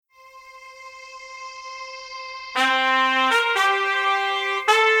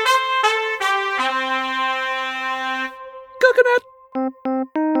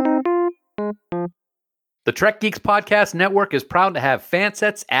The Trek Geeks Podcast Network is proud to have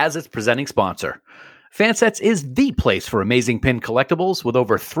Fansets as its presenting sponsor. Fansets is the place for amazing pin collectibles with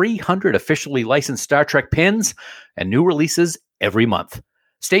over 300 officially licensed Star Trek pins and new releases every month.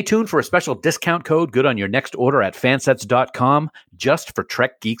 Stay tuned for a special discount code good on your next order at fansets.com just for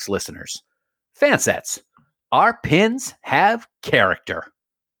Trek Geeks listeners. Fansets. Our pins have character.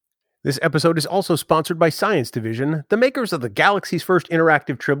 This episode is also sponsored by Science Division, the makers of the galaxy's first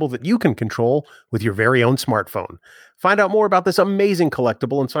interactive tribble that you can control with your very own smartphone. Find out more about this amazing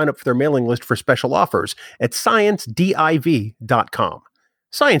collectible and sign up for their mailing list for special offers at sciencediv.com.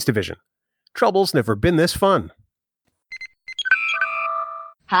 Science Division. Trouble's never been this fun.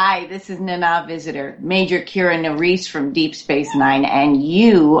 Hi, this is Nana Visitor, Major Kira Nerys from Deep Space Nine, and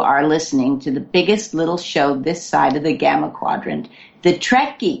you are listening to the biggest little show this side of the Gamma Quadrant, the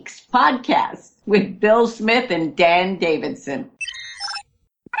Trek Geeks Podcast with Bill Smith and Dan Davidson.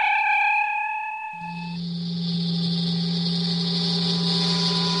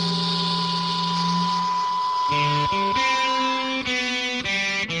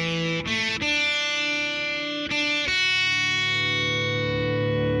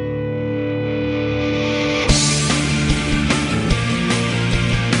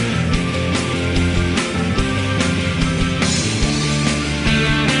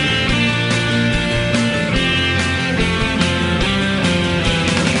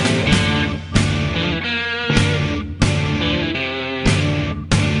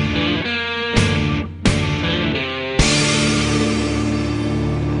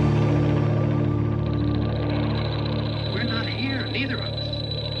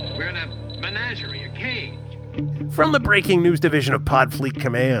 From the breaking news division of Podfleet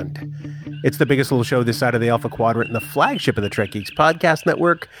Command. It's the biggest little show this side of the Alpha Quadrant and the flagship of the Trek Geeks Podcast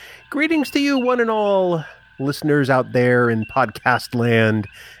Network. Greetings to you, one and all listeners out there in podcast land,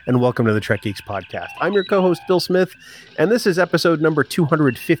 and welcome to the Trek Geeks Podcast. I'm your co-host, Bill Smith, and this is episode number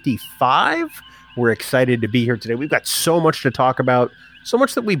 255. We're excited to be here today. We've got so much to talk about, so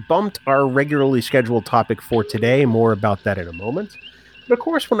much that we bumped our regularly scheduled topic for today. More about that in a moment. But of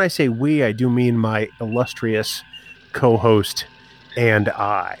course, when I say we, I do mean my illustrious co-host and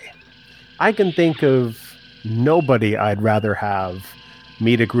I can think of nobody I'd rather have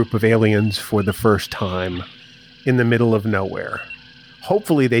meet a group of aliens for the first time in the middle of nowhere.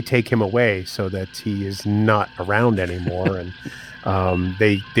 Hopefully they take him away so that he is not around anymore, and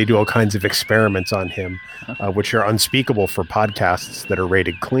they do all kinds of experiments on him, which are unspeakable for podcasts that are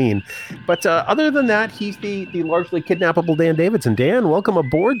rated clean. But other than that, he's the largely kidnappable Dan Davidson. Dan, welcome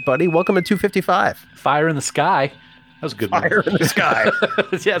aboard, buddy. Welcome to 255. Fire in the sky. That was a good Fire in the sky.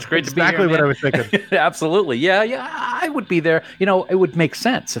 Yeah, it's great to be here. Exactly what I was thinking. Absolutely. Yeah, I would be there. You know, it would make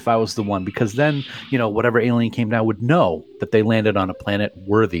sense if I was the one, because then, you know, whatever alien came down would know that they landed on a planet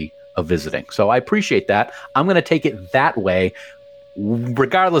worthy of visiting. So I appreciate that. I'm going to take it that way,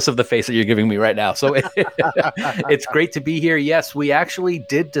 regardless of the face that you're giving me right now. So it's great to be here. Yes, we actually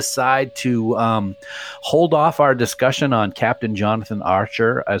did decide to hold off our discussion on Captain Jonathan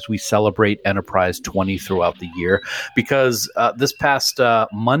Archer as we celebrate Enterprise 20 throughout the year, because this past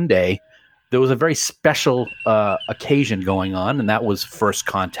Monday, there was a very special occasion going on, and that was First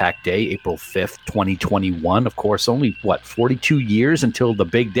Contact Day, April 5th, 2021. Of course, only, 42 years until the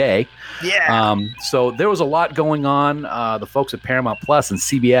big day. Yeah. So there was a lot going on. The folks at Paramount Plus and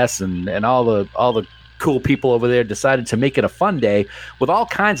CBS and all the cool people over there decided to make it a fun day with all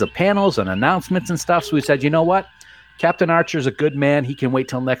kinds of panels and announcements and stuff. So we said, you know what? Captain Archer's a good man. He can wait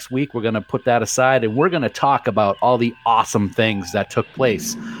till next week. We're going to put that aside, and we're going to talk about all the awesome things that took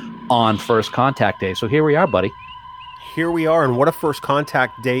place on First Contact Day. So here we are, buddy. Here we are, and what a First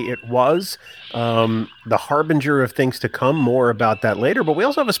Contact Day it was. The harbinger of things to come. More about that later. But we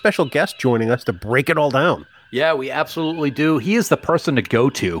also have a special guest joining us to break it all down. Yeah, we absolutely do. He is the person to go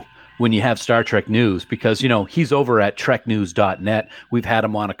to when you have Star Trek news, because, you know, he's over at treknews.net. We've had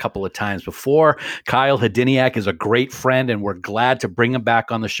him on a couple of times before. Kyle Hadiniak is a great friend, and we're glad to bring him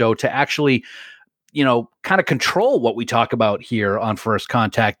back on the show to actually, you know, kind of control what we talk about here on First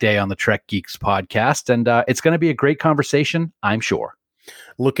Contact Day on the Trek Geeks Podcast. And it's going to be a great conversation, I'm sure.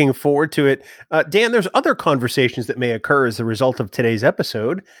 Looking forward to it. Dan, there's other conversations that may occur as a result of today's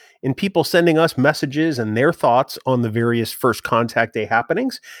episode, in people sending us messages and their thoughts on the various First Contact Day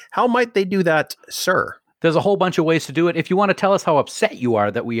happenings. How might they do that, sir? There's a whole bunch of ways to do it. If you want to tell us how upset you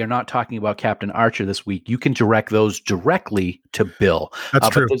are that we are not talking about Captain Archer this week, you can direct those directly to Bill. That's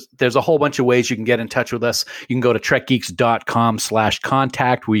true. But there's a whole bunch of ways you can get in touch with us. You can go to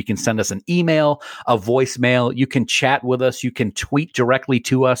trekgeeks.com/contact, where you can send us an email, a voicemail. You can chat with us. You can tweet directly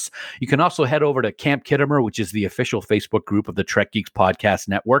to us. You can also head over to Camp Kittimer, which is the official Facebook group of the Trek Geeks Podcast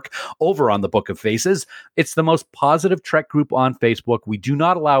Network, over on the Book of Faces. It's the most positive Trek group on Facebook. We do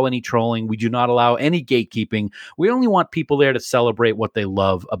not allow any trolling. We do not allow any gatekeeping. We only want people there to celebrate what they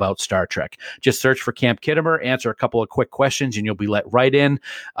love about Star Trek. Just search for Camp Kittimer, answer a couple of quick questions, and you'll be let right in,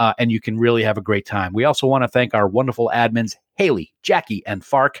 and you can really have a great time. We also want to thank our wonderful admins, Haley, Jackie, and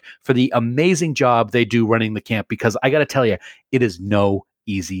Fark, for the amazing job they do running the camp, because I got to tell you, it is no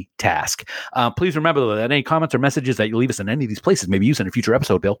easy task. Please remember, though, that any comments or messages that you leave us in any of these places may be used in a future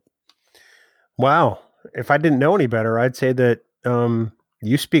episode, Bill. Wow. If I didn't know any better, I'd say that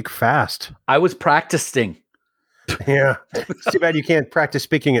you speak fast. I was practicing. Yeah. It's too bad you can't practice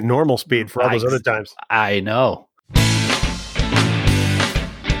speaking at normal speed for all those other times. I know.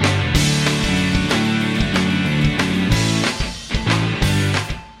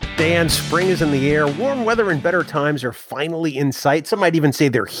 Dan, spring is in the air. Warm weather and better times are finally in sight. Some might even say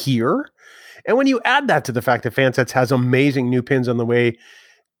they're here. And when you add that to the fact that Fansets has amazing new pins on the way,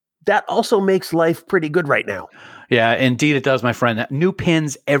 that also makes life pretty good right now. Yeah, indeed it does, my friend. New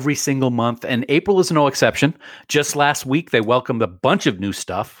pins every single month, and April is no exception. Just last week, they welcomed a bunch of new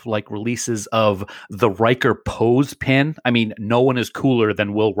stuff, like releases of the Riker pose pin. I mean, no one is cooler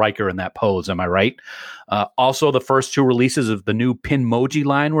than Will Riker in that pose, am I right? Also, the first two releases of the new Pinmoji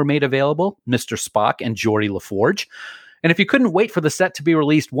line were made available, Mr. Spock and Geordi LaForge. And if you couldn't wait for the set to be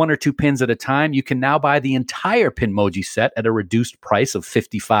released 1 or 2 pins at a time, you can now buy the entire Pinmoji set at a reduced price of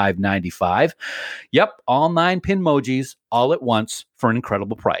 $55.95. Yep, all 9 Pinmojis all at once for an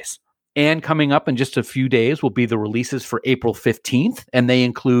incredible price. And coming up in just a few days will be the releases for April 15th, and they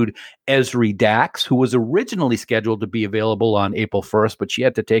include Ezri Dax, who was originally scheduled to be available on April 1st, but she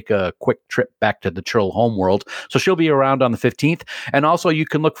had to take a quick trip back to the Trill homeworld, so she'll be around on the 15th. And also you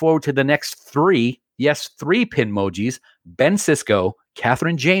can look forward to the next 3 Pinmojis: Ben Sisko,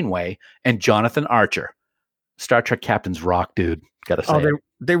 Catherine Janeway, and Jonathan Archer. Star Trek captains rock, dude. Gotta say it.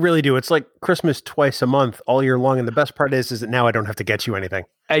 They really do. It's like Christmas twice a month all year long. And the best part is that now I don't have to get you anything.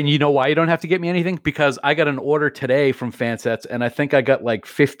 And you know why you don't have to get me anything? Because I got an order today from Fansets, and I think I got like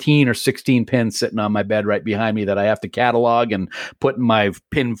 15 or 16 pins sitting on my bed right behind me that I have to catalog and put in my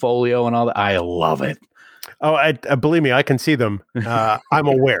pin folio and all that. I love it. Oh, believe me, I can see them. I'm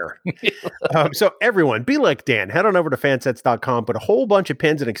aware. So everyone, be like Dan. Head on over to fansets.com, put a whole bunch of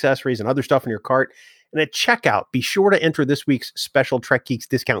pins and accessories and other stuff in your cart. And at checkout, be sure to enter this week's special Trek Geeks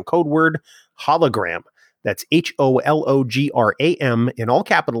discount code word, hologram. That's HOLOGRAM in all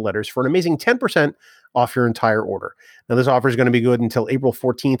capital letters for an amazing 10% off your entire order. Now, this offer is going to be good until April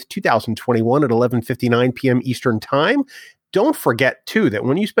 14th, 2021 at 11:59 p.m. Eastern Time. Don't forget, too, that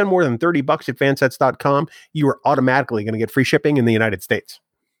when you spend more than $30 at fansets.com, you are automatically going to get free shipping in the United States.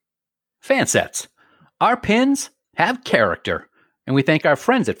 Fansets. Our pins have character. And we thank our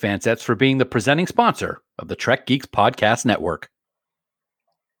friends at Fansets for being the presenting sponsor of the Trek Geeks Podcast Network.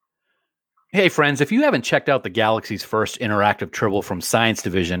 Hey, friends, if you haven't checked out the galaxy's first interactive Tribble from Science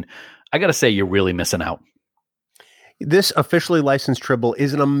Division, I got to say you're really missing out. This officially licensed Tribble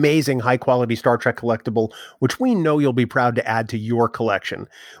is an amazing high-quality Star Trek collectible, which we know you'll be proud to add to your collection.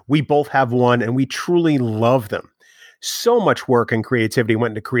 We both have one, and we truly love them. So much work and creativity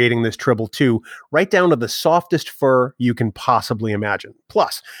went into creating this Tribble too, right down to the softest fur you can possibly imagine.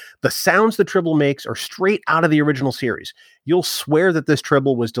 Plus, the sounds the Tribble makes are straight out of the original series. You'll swear that this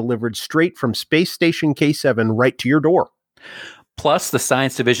Tribble was delivered straight from Space Station K7 right to your door. Plus, the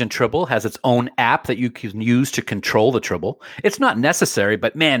Science Division Tribble has its own app that you can use to control the Tribble. It's not necessary,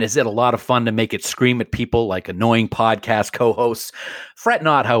 but man, is it a lot of fun to make it scream at people like annoying podcast co-hosts. Fret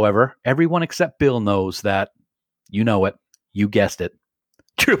not, however. Everyone except Bill knows that. You know it. You guessed it.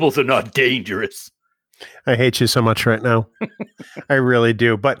 Tribbles are not dangerous. I hate you so much right now. I really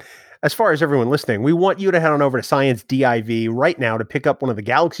do. But as far as everyone listening, we want you to head on over to Science Div right now to pick up one of the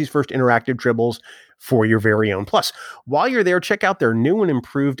galaxy's first interactive Tribbles for your very own. Plus, while you're there, check out their new and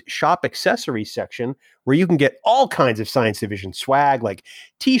improved shop accessories section where you can get all kinds of Science Division swag like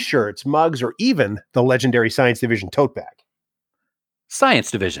t-shirts, mugs, or even the legendary Science Division tote bag.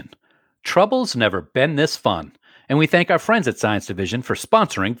 Science Division. Trouble's never been this fun. And we thank our friends at Science Division for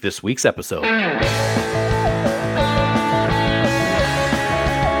sponsoring this week's episode.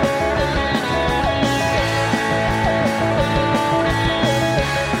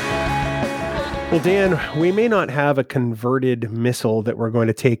 Well, Dan, we may not have a converted missile that we're going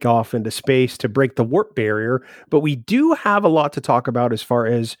to take off into space to break the warp barrier, but we do have a lot to talk about as far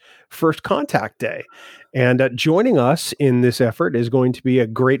as First Contact Day. And joining us in this effort is going to be a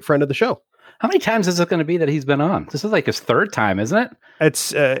great friend of the show. How many times is it going to be that he's been on? This is like his third time, isn't it?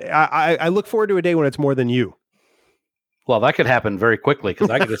 It's. I look forward to a day when it's more than you. Well, that could happen very quickly because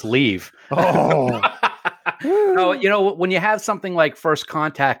I could just leave. Oh. No, you know, when you have something like First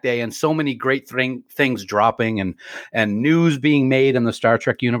Contact Day and so many great things dropping and news being made in the Star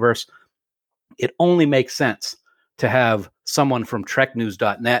Trek universe, it only makes sense to have someone from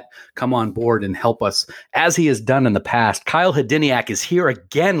TrekNews.net come on board and help us, as he has done in the past. Kyle Hadiniak is here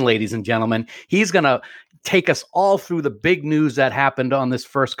again, ladies and gentlemen. He's going to take us all through the big news that happened on this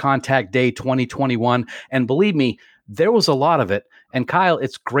First Contact Day 2021. And believe me, there was a lot of it. And Kyle,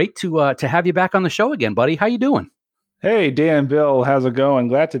 it's great to have you back on the show again, buddy. How you doing? Hey, Dan, Bill, how's it going?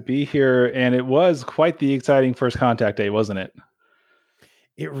 Glad to be here. And it was quite the exciting First Contact Day, wasn't it?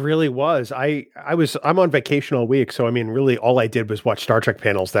 It really was. I'm on vacation all week, so I mean, really, all I did was watch Star Trek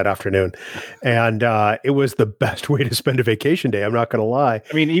panels that afternoon, and it was the best way to spend a vacation day. I'm not going to lie.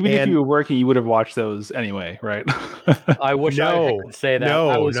 I mean, even if you were working, you would have watched those anyway, right? I wish I could say that. No,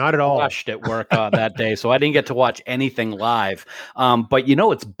 I was not at all. Crushed at work that day, so I didn't get to watch anything live. But you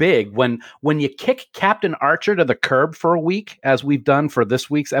know, it's big when you kick Captain Archer to the curb for a week, as we've done for this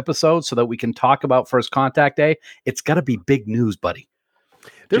week's episode, so that we can talk about First Contact Day. It's got to be big news, buddy.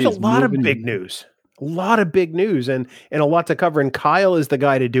 There's a lot of big news. A lot of big news and a lot to cover. And Kyle is the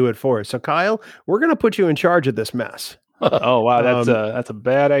guy to do it for us. So Kyle, we're going to put you in charge of this mess. Oh, wow. That's a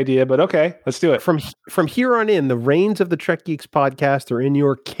bad idea, but okay, let's do it. From here on in, the reins of the Trek Geeks podcast are in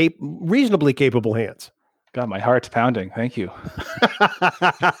your reasonably capable hands. God, my heart's pounding. Thank you.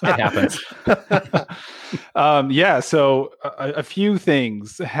 It happens. So a few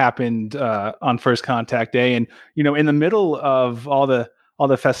things happened on First Contact Day. And, you know, in the middle of all the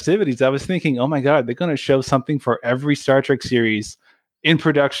festivities, I was thinking, oh my God, they're going to show something for every Star Trek series in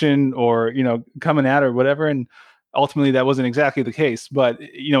production or, you know, coming out or whatever. And ultimately that wasn't exactly the case, but,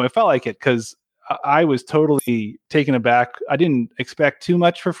 you know, it felt like it because I was totally taken aback. I didn't expect too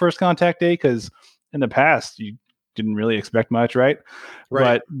much for First Contact Day because in the past you didn't really expect much, right?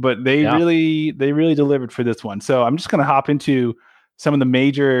 But they really delivered for this one. So I'm just going to hop into some of the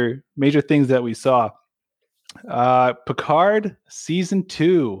major things that we saw. Picard season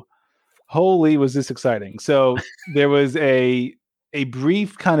 2. Holy, was this exciting. So there was a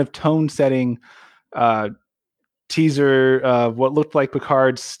brief kind of tone setting teaser of what looked like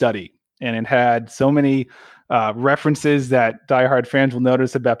Picard's study. And it had so many references that diehard fans will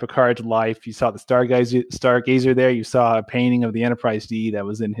notice about Picard's life. You saw the Stargazer there. You saw a painting of the Enterprise D that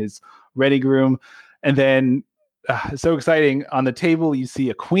was in his ready room. And then, so exciting, on the table you see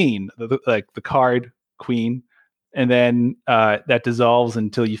a queen, like the card queen, and then that dissolves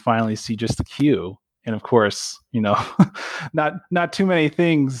until you finally see just the Q. And of course, you know, not too many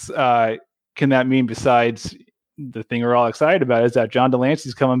things can that mean besides the thing we're all excited about is that John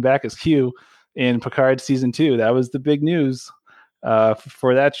Delancey's coming back as Q in Picard season 2. That was the big news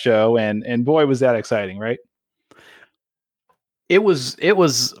for that show, and boy, was that exciting, right? It was.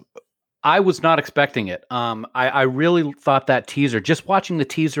 I was not expecting it. I really thought that teaser, just watching the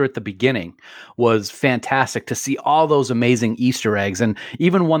teaser at the beginning, was fantastic to see all those amazing Easter eggs. And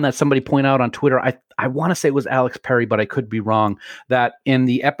even one that somebody pointed out on Twitter, I want to say it was Alex Perry, but I could be wrong, that in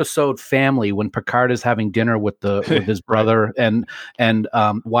the episode Family, when Picard is having dinner with his brother and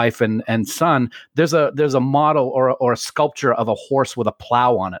wife and son, there's a model or a sculpture of a horse with a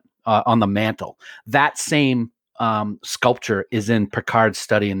plow on it on the mantle. That same sculpture is in Picard's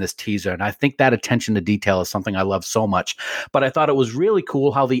study in this teaser. And I think that attention to detail is something I love so much. But I thought it was really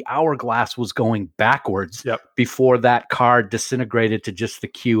cool how the hourglass was going backwards before that card disintegrated to just the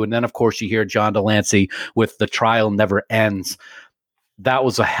Q. And then, of course, you hear John Delancey with "The Trial Never Ends." That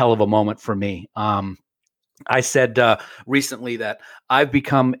was a hell of a moment for me. I said recently that I've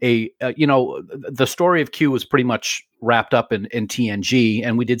become the story of Q was pretty much wrapped up in TNG,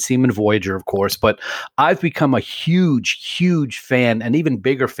 and we did see him in Voyager, of course, but I've become a huge fan, and even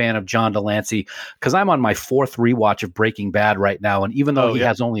bigger fan of John Delancey, because I'm on my 4th rewatch of Breaking Bad right now, and even though he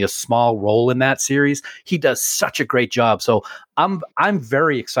has only a small role in that series, he does such a great job. So I'm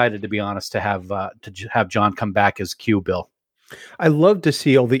very excited, to be honest, to have John come back as Q, Bill. I love to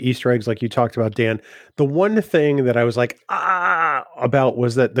see all the Easter eggs like you talked about, Dan. The one thing that I was like, about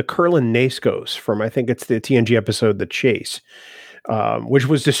was that the Kurlan Naskos from, I think it's the TNG episode, The Chase, which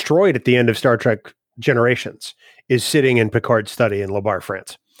was destroyed at the end of Star Trek Generations, is sitting in Picard's study in Le Bar,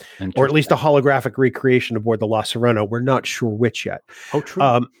 France. or at least a holographic recreation aboard the La Serena. We're not sure which yet. Oh,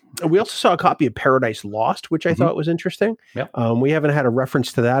 true. We also saw a copy of Paradise Lost, which I thought was interesting. Yep. We haven't had a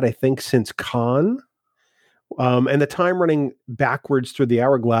reference to that, I think, since Khan. And the time running backwards through the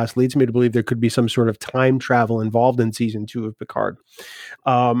hourglass leads me to believe there could be some sort of time travel involved in season 2 of Picard.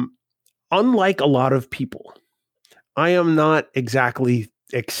 Unlike a lot of people, I am not exactly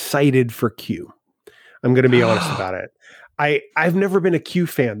excited for Q. I'm going to be honest about it. I've never been a Q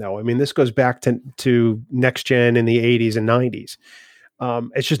fan, though. I mean, this goes back to Next Gen in the 80s and 90s.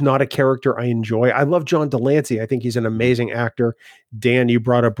 It's just not a character I enjoy. I love John Delancey. I think he's an amazing actor. Dan, you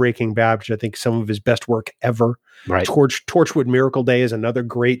brought up Breaking Bad, which I think some of his best work ever. Right. Torchwood Miracle Day is another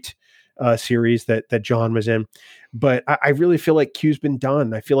great series that John was in. But I really feel like Q's been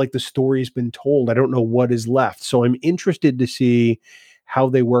done. I feel like the story's been told. I don't know what is left. So I'm interested to see how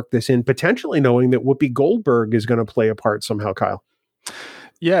they work this in, potentially knowing that Whoopi Goldberg is going to play a part somehow, Kyle.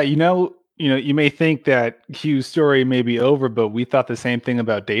 Yeah, you may think that Q's story may be over, but we thought the same thing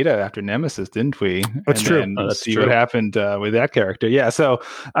about Data after Nemesis, didn't we? That's true. Let's see what happened with that character. Yeah, so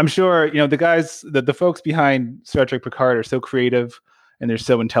I'm sure the guys, the folks behind Star Trek Picard are so creative and they're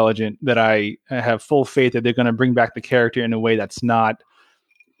so intelligent that I have full faith that they're going to bring back the character in a way that's not,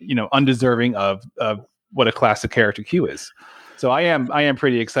 undeserving of what a classic character Q is. So I am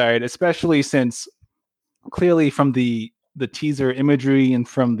pretty excited, especially since clearly from the teaser imagery and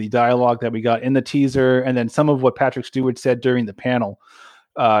from the dialogue that we got in the teaser, and then some of what Patrick Stewart said during the panel,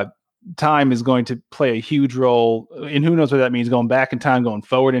 time is going to play a huge role. And who knows what that means, going back in time, going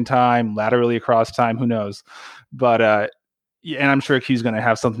forward in time, laterally across time, who knows? But and I'm sure Q's going to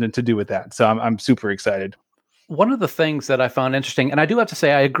have something to do with that. So I'm super excited. One of the things that I found interesting, and I do have to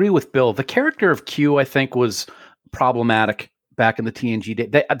say, I agree with Bill, the character of Q, I think, was problematic back in the TNG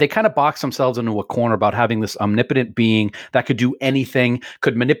day. They kind of boxed themselves into a corner about having this omnipotent being that could do anything,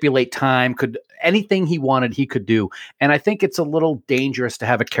 could manipulate time, could anything he wanted, he could do. And I think it's a little dangerous to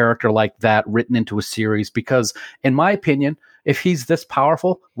have a character like that written into a series because, in my opinion, if he's this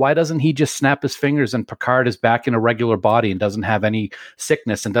powerful, why doesn't he just snap his fingers and Picard is back in a regular body and doesn't have any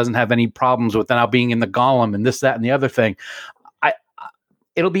sickness and doesn't have any problems with now being in the golem and this, that, and the other thing?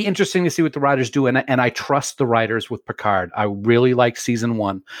 It'll be interesting to see what the writers do, and I trust the writers with Picard. I really like season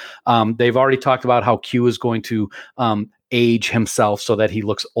 1. They've already talked about how Q is going to age himself so that he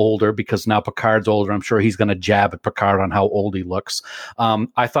looks older because now Picard's older. I'm sure he's going to jab at Picard on how old he looks.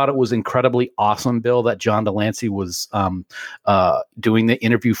 I thought it was incredibly awesome, Bill, that John Delancey was doing the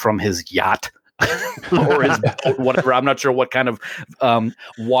interview from his yacht. or his whatever. I'm not sure what kind of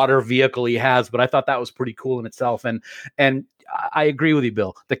water vehicle he has, but I thought that was pretty cool in itself. And I agree with you,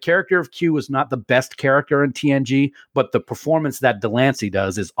 Bill. The character of Q is not the best character in TNG, but the performance that Delancey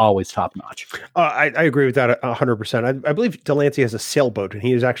does is always top notch. I agree with that 100%. I believe Delancey has a sailboat, and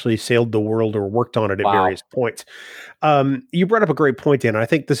he has actually sailed the world or worked on it at various points. You brought up a great point, Dan. I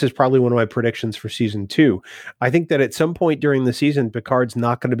think this is probably one of my predictions for season 2. I think that at some point during the season, Picard's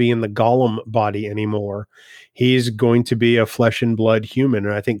not going to be in the golem body anymore. He's going to be a flesh and blood human,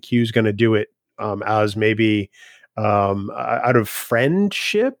 and I think Q's going to do it as maybe out of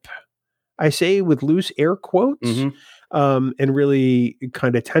friendship, I say with loose air quotes, and really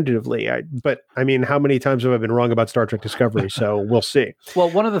kind of tentatively. But I mean, how many times have I been wrong about Star Trek Discovery? So we'll see.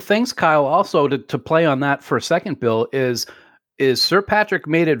 Well, one of the things, Kyle, also to play on that for a second, Bill, is Sir Patrick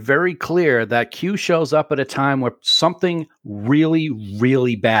made it very clear that Q shows up at a time where something really,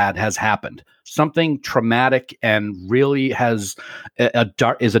 really bad has happened. Something traumatic and really is a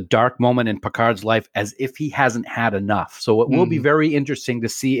dark moment in Picard's life, as if he hasn't had enough. So it will be very interesting to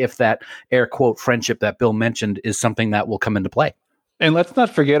see if that air quote friendship that Bill mentioned is something that will come into play. And let's not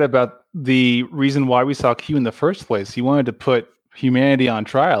forget about the reason why we saw Q in the first place. He wanted to put humanity on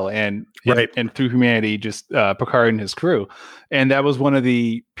trial, and through humanity, just Picard and his crew. And that was one of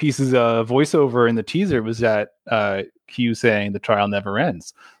the pieces of voiceover in the teaser, was that Q saying the trial never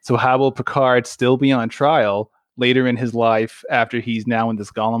ends. So how will Picard still be on trial later in his life after he's now in this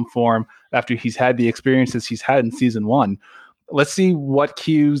golem form, after he's had the experiences he's had in season 1? Let's see what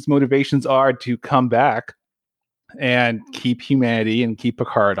Q's motivations are to come back and keep humanity and keep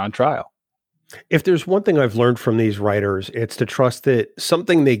Picard on trial. If there's one thing I've learned from these writers, it's to trust that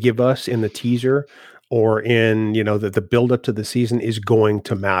something they give us in the teaser or in, the build up to the season is going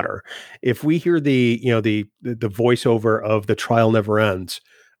to matter. If we hear the voiceover of the trial never ends,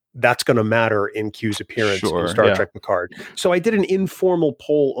 that's going to matter in Q's appearance in Star Trek Picard. So I did an informal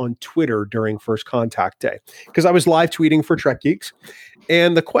poll on Twitter during First Contact Day because I was live tweeting for Trek Geeks.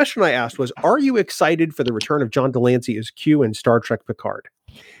 And the question I asked was, are you excited for the return of John Delancey as Q in Star Trek Picard?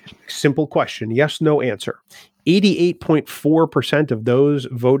 Simple question. Yes, no answer. 88.4% of those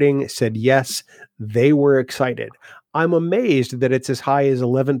voting said yes, they were excited. I'm amazed that it's as high as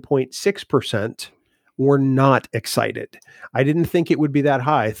 11.6% were not excited. I didn't think it would be that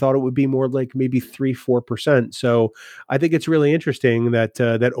high. I thought it would be more like maybe 3-4%. So I think it's really interesting that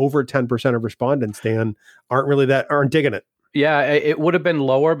that over 10% of respondents, Dan, aren't digging it. Yeah, it would have been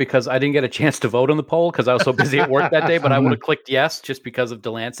lower because I didn't get a chance to vote on the poll because I was so busy at work that day, but I would have clicked yes just because of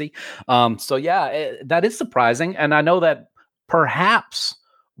Delancey. So yeah, that is surprising. And I know that perhaps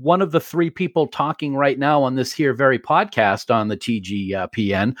one of the three people talking right now on this here very podcast on the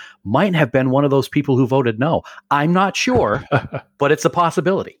TGPN might have been one of those people who voted no. I'm not sure, but it's a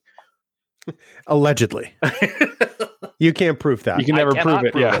possibility. Allegedly. You can't prove that. You can never prove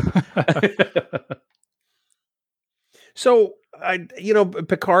it. So,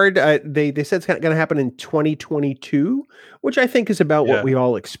 Picard, they said it's going to happen in 2022, which I think is about what we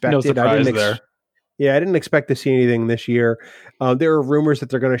all expected. No surprise there. Yeah, I didn't expect to see anything this year. There are rumors that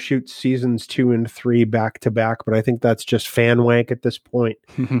they're going to shoot seasons 2 and 3 back to back, but I think that's just fan wank at this point.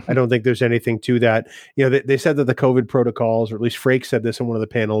 I don't think there's anything to that. They said that the COVID protocols, or at least Frakes said this in one of the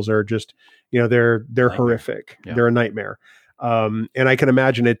panels, are just, they're horrific. Yeah. They're a nightmare. And I can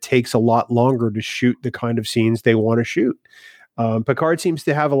imagine it takes a lot longer to shoot the kind of scenes they want to shoot. Picard seems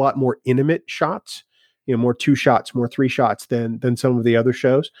to have a lot more intimate shots, more 2 shots, more 3 shots than some of the other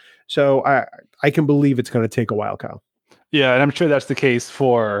shows. So I can believe it's going to take a while, Kyle. Yeah, and I'm sure that's the case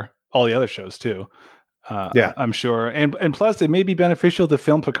for all the other shows too. I'm sure. And plus, it may be beneficial to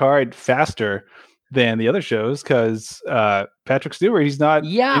film Picard faster than the other shows because Patrick Stewart, he's not,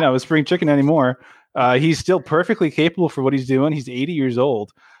 a spring chicken anymore. He's still perfectly capable for what he's doing. He's 80 years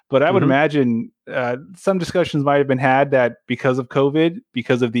old. But I would imagine some discussions might have been had that because of COVID,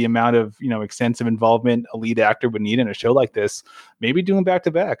 because of the amount of extensive involvement a lead actor would need in a show like this, maybe doing back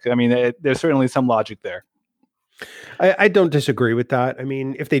to back. I mean, there's certainly some logic there. I don't disagree with that. I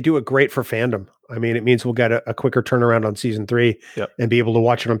mean, if they do it, great for fandom. I mean, it means we'll get a quicker turnaround on season 3 and be able to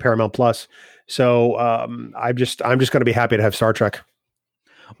watch it on Paramount Plus. So I'm just going to be happy to have Star Trek.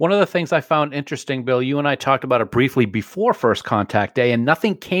 One of the things I found interesting, Bill, you and I talked about it briefly before First Contact Day, and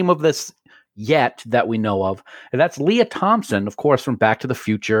nothing came of this yet that we know of. And that's Leah Thompson, of course, from Back to the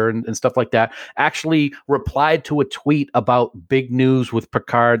Future and stuff like that, actually replied to a tweet about big news with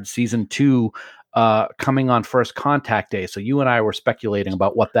Picard season 2 coming on First Contact Day. So you and I were speculating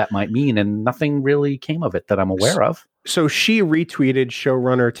about what that might mean, and nothing really came of it that I'm aware of. So she retweeted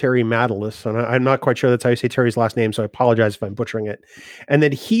showrunner Terry Matalas, and I'm not quite sure that's how you say Terry's last name, so I apologize if I'm butchering it. And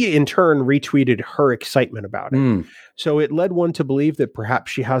then he, in turn, retweeted her excitement about it. So it led one to believe that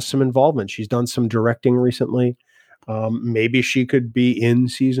perhaps she has some involvement. She's done some directing recently. Maybe she could be in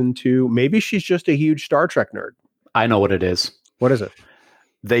season 2. Maybe she's just a huge Star Trek nerd. I know what it is. What is it?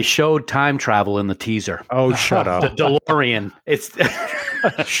 They showed time travel in the teaser. Oh, shut up. The DeLorean. It's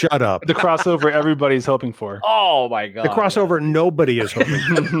shut up. The crossover everybody's hoping for. Oh my God. The crossover nobody is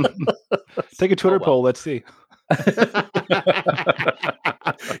hoping for. Take a Twitter poll. Let's see.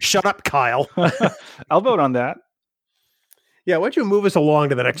 Shut up, Kyle. I'll vote on that. Yeah, why don't you move us along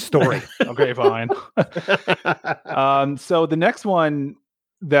to the next story? Okay, fine. So the next one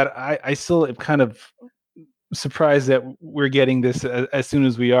that I still am kind of surprised that we're getting this as soon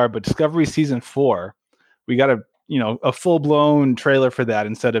as we are, but Discovery season 4, we got a full-blown trailer for that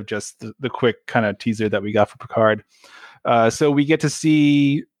instead of just the quick kind of teaser that we got for Picard. So we get to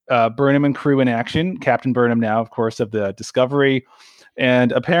see Burnham and crew in action. Captain Burnham now, of course, of the Discovery.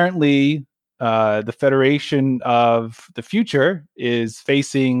 And apparently the Federation of the Future is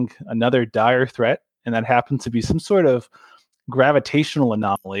facing another dire threat, and that happens to be some sort of gravitational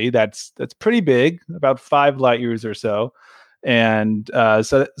anomaly that's pretty big, about 5 light years or so. And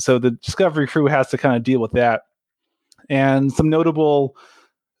so the Discovery crew has to kind of deal with that. And some notable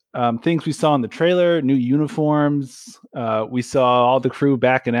things we saw in the trailer: new uniforms. We saw all the crew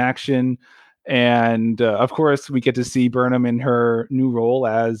back in action. And of course, we get to see Burnham in her new role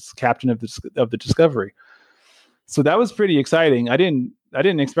as captain of the Discovery. So that was pretty exciting. I didn't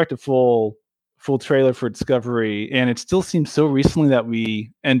expect a full trailer for Discovery, and it still seems so recently that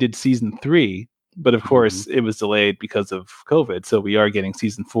we ended season 3. But of course, it was delayed because of COVID. So we are getting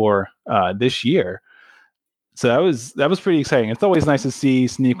season 4 this year. So that was pretty exciting. It's always nice to see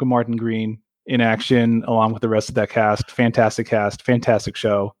Sonequa Martin Green in action along with the rest of that cast. Fantastic cast, fantastic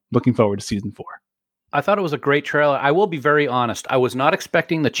show. Looking forward to season 4. I thought it was a great trailer. I will be very honest. I was not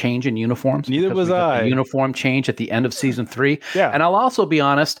expecting the change in uniforms. Neither was I. The uniform change at the end of season 3. Yeah. And I'll also be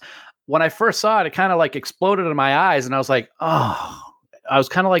honest, when I first saw it, it kind of like exploded in my eyes, and I was like, oh, I was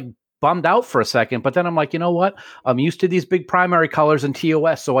kind of like bummed out for a second, but then I'm like, you know what? I'm used to these big primary colors in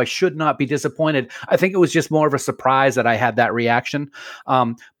TOS, so I should not be disappointed. I think it was just more of a surprise that I had that reaction.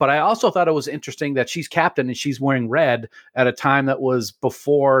 But I also thought it was interesting that she's captain and she's wearing red at a time that was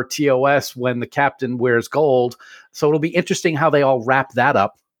before TOS when the captain wears gold. So it'll be interesting how they all wrap that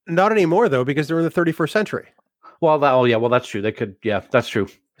up. Not anymore, though, because they're in the 31st century. Well, that's true. They could, that's true.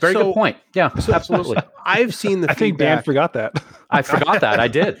 Very good point. Yeah, absolutely. I've seen the I think Dan forgot that. I forgot that. I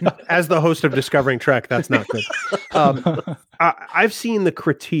did. As the host of Discovering Trek, that's not good. I've seen the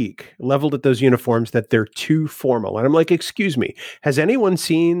critique leveled at those uniforms that they're too formal. And I'm like, excuse me, has anyone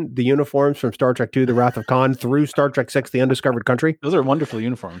seen the uniforms from Star Trek II, The Wrath of Khan, through Star Trek VI, The Undiscovered Country? Those are wonderful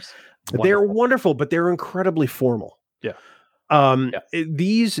uniforms. They're wonderful, but they're incredibly formal. Yeah.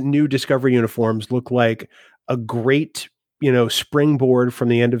 These new Discovery uniforms look like a great springboard from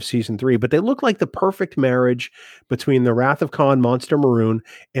the end of season 3, but they look like the perfect marriage between the Wrath of Khan Monster Maroon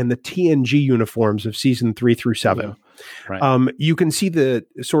and the TNG uniforms of season 3 through 7. Yeah. Right. You can see the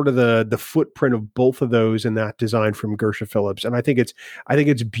sort of the footprint of both of those in that design from Gersha Phillips. And I think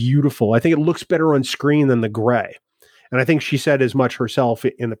it's beautiful. I think it looks better on screen than the gray. And I think she said as much herself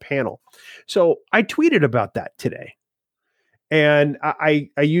in the panel. So I tweeted about that today. And I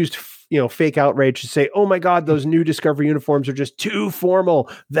used fake outrage to say, oh my God, those new Discovery uniforms are just too formal.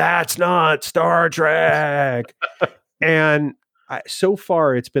 That's not Star Trek. And so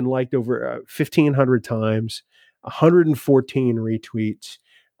far, it's been liked over 1,500 times, 114 retweets.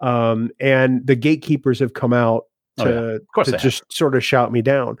 And the gatekeepers have come out to just sort of shout me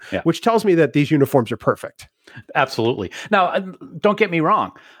down, which tells me that these uniforms are perfect. Absolutely. Now, don't get me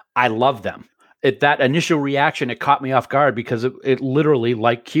wrong. I love them. That initial reaction, it caught me off guard because it literally,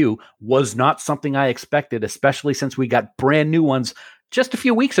 like Q, was not something I expected, especially since we got brand new ones just a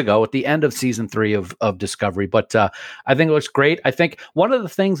few weeks ago at the end of season 3 of Discovery. But I think it looks great. I think one of the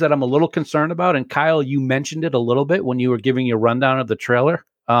things that I'm a little concerned about, and Kyle, you mentioned it a little bit when you were giving your rundown of the trailer.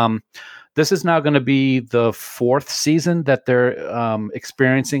 This is now going to be the 4th season that they're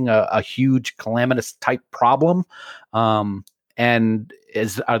experiencing a huge calamitous type problem. And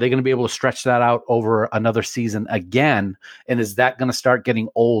are they going to be able to stretch that out over another season again? And is that going to start getting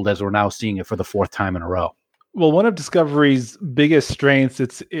old as we're now seeing it for the 4th time in a row? Well, one of Discovery's biggest strengths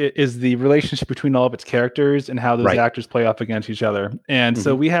is the relationship between all of its characters and how those actors play off against each other. And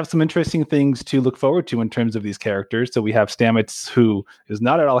so we have some interesting things to look forward to in terms of these characters. So we have Stamets, who is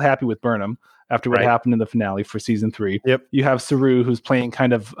not at all happy with Burnham after what happened in the finale for season 3. Yep. You have Saru, who's playing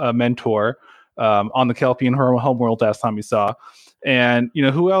kind of a mentor on the Kelpian homeworld last time we saw. And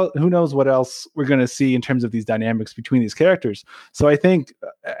who knows what else we're going to see in terms of these dynamics between these characters. So I think,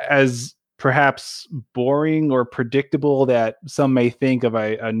 as perhaps boring or predictable that some may think of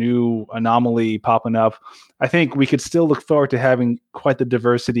a new anomaly popping up, I think we could still look forward to having quite the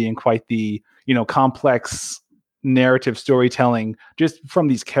diversity and quite the complex narrative storytelling just from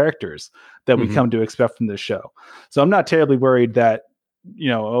these characters that we come to expect from this show. So I'm not terribly worried that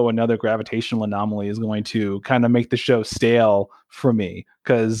another gravitational anomaly is going to kind of make the show stale for me,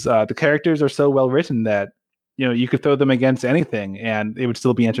 because the characters are so well written that you could throw them against anything and it would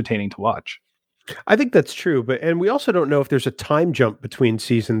still be entertaining to watch. I think that's true, and we also don't know if there's a time jump between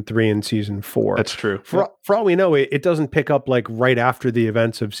season 3 and season 4. That's true. For all we know, it doesn't pick up like right after the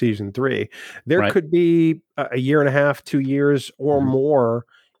events of season 3. There could be a year and a half, 2 years or more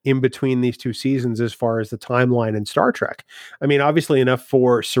in between these two seasons as far as the timeline in Star Trek. I mean, obviously enough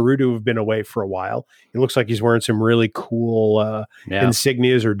for Saru to have been away for a while. It looks like he's wearing some really cool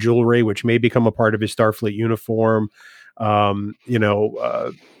insignias or jewelry, which may become a part of his Starfleet uniform. Adira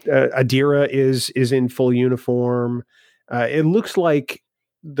is in full uniform. It looks like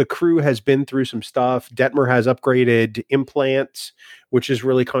the crew has been through some stuff. Detmer has upgraded implants, which is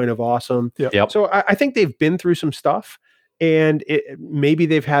really kind of awesome. Yep. So I think they've been through some stuff. And maybe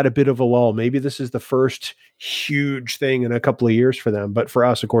they've had a bit of a lull. Maybe this is the first huge thing in a couple of years for them. But for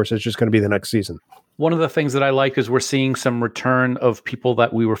us, of course, it's just going to be the next season. One of the things that I like is we're seeing some return of people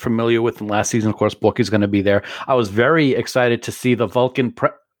that we were familiar with in last season. Of course, Book is going to be there. I was very excited to see the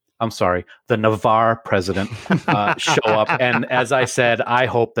the Navarre president show up. And as I said, I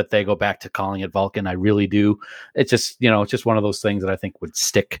hope that they go back to calling it Vulcan. I really do. It's just, it's just one of those things that I think would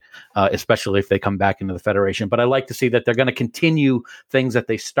stick, especially if they come back into the Federation. But I like to see that they're going to continue things that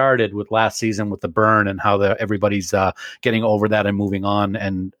they started with last season with the burn and how everybody's getting over that and moving on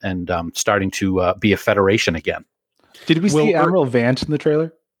and starting to be a Federation again. Did we see Admiral Vance in the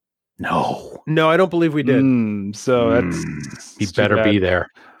trailer? No, I don't believe we did. He better be there.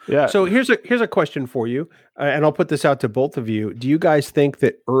 Yeah. So here's a question for you, and I'll put this out to both of you. Do you guys think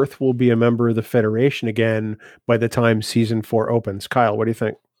that Earth will be a member of the Federation again by the time season 4 opens? Kyle, what do you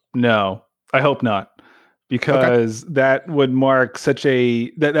think? No, I hope not, because that would mark such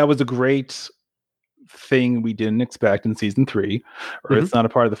that was a great thing we didn't expect in season 3, or it's not a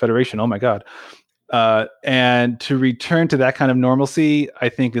part of the Federation. Oh my God. And to return to that kind of normalcy, I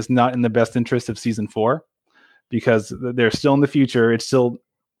think is not in the best interest of season 4, because they're still in the future. It's still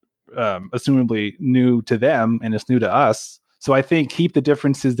assumably new to them, and it's new to us. So I think keep the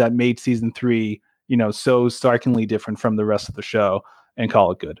differences that made season 3, so starkly different from the rest of the show, and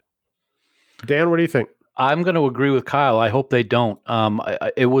call it good. Dan, what do you think? I'm going to agree with Kyle. I hope they don't.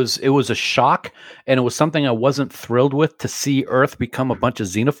 It was a shock, and it was something I wasn't thrilled with, to see Earth become a bunch of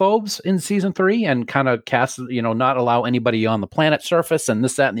xenophobes in season 3 and kind of not allow anybody on the planet surface and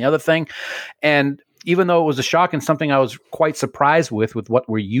this, that, and the other thing. And even though it was a shock and something I was quite surprised with what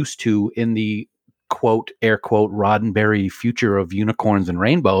we're used to in the quote, air quote, Roddenberry future of unicorns and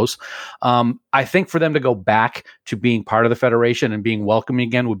rainbows, I think for them to go back to being part of the Federation and being welcoming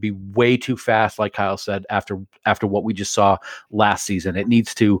again would be way too fast, like Kyle said, after what we just saw last season. It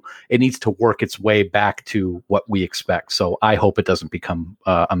needs to work its way back to what we expect. So I hope it doesn't become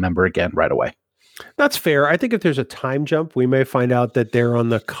a member again right away. That's fair. I think if there's a time jump, we may find out that they're on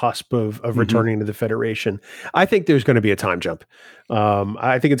the cusp of returning to the Federation. I think there's going to be a time jump.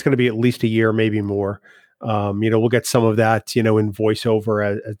 I think it's going to be at least a year, maybe more. We'll get some of that, in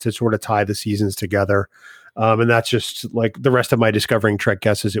voiceover to sort of tie the seasons together. And that's just like the rest of my Discovering Trek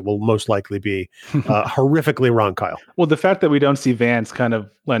guesses. It will most likely be horrifically wrong, Kyle. Well, the fact that we don't see Vance kind of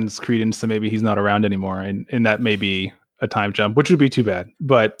lends credence to maybe he's not around anymore. And that may be a time jump, which would be too bad.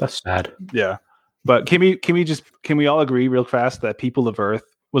 But that's sad. Yeah. But can we all agree real fast that People of Earth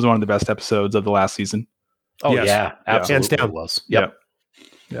was one of the best episodes of the last season? Oh, yes. Yeah, absolutely. Hands down. It was. Yep.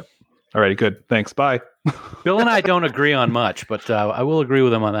 All righty, good. Thanks. Bye. Bill and I don't agree on much, but I will agree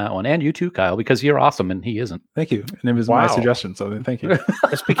with him on that one. And you too, Kyle, because you're awesome and he isn't. Thank you. And it was my suggestion, so thank you.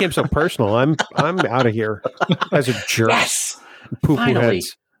 This became so personal. I'm out of here as a jerk. Yes. Poo-poo Finally.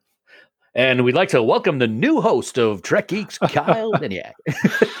 heads. And we'd like to welcome the new host of Trek Geeks, Kyle Biniak.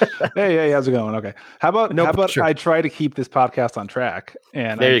 Hey, how's it going? Okay. How about I try to keep this podcast on track,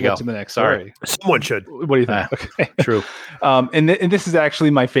 and there you go. To the next story. Someone should. What do you think? Okay. True. And this is actually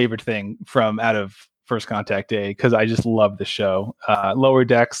my favorite thing from out of First Contact Day, because I just love the show. Lower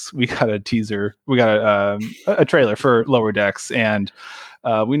Decks, we got a teaser. We got a trailer for Lower Decks, and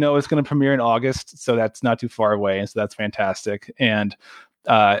we know it's going to premiere in August, so that's not too far away, and so that's fantastic. And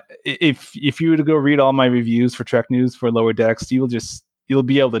if you were to go read all my reviews for Trek News for Lower Decks, you'll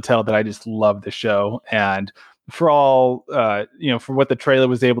be able to tell that I just love the show. And for all for what the trailer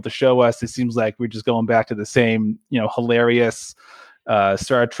was able to show us, it seems like we're just going back to the same hilarious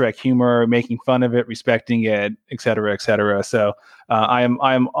Star Trek humor, making fun of it, respecting it, et cetera. So I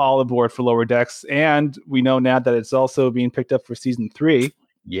am all aboard for Lower Decks, and we know now that it's also being picked up for season 3.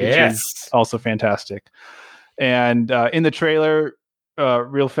 Yes, which is also fantastic. And in the trailer,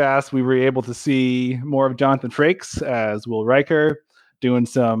 real fast, we were able to see more of Jonathan Frakes as Will Riker, doing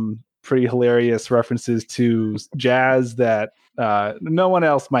some pretty hilarious references to jazz that no one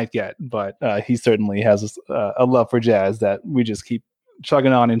else might get, but he certainly has a love for jazz that we just keep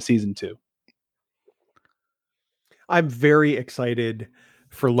chugging on in season 2. I'm very excited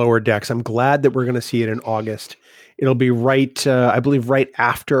for Lower Decks. I'm glad that we're going to see it in August. It'll be I believe right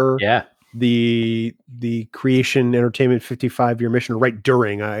after the Creation Entertainment 55-year mission, right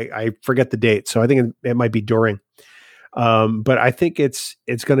during. I forget the date, so I think it might be during. But I think it's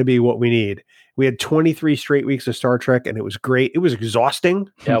going to be what we need. We had 23 straight weeks of Star Trek, and it was great. It was exhausting.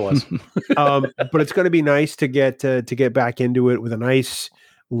 Yeah, it was. But it's going to be nice to get back into it with a nice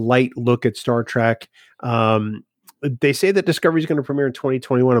light look at Star Trek. They say that Discovery is going to premiere in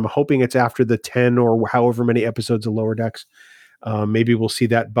 2021. I'm hoping it's after the 10 or however many episodes of Lower Decks. Maybe we'll see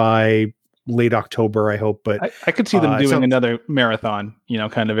that by late October, I hope. But I could see them doing another marathon,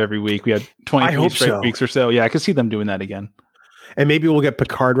 kind of every week. We had 23 straight weeks or so. Yeah, I could see them doing that again. And maybe we'll get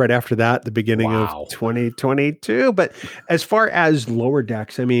Picard right after that, the beginning of 2022. But as far as Lower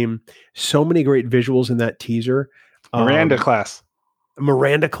Decks, I mean, so many great visuals in that teaser. Miranda class. We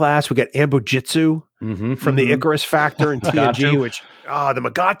got Ambojitsu from the Icarus Factor and TNG, which the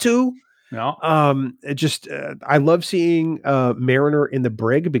Magatu. No. I love seeing Mariner in the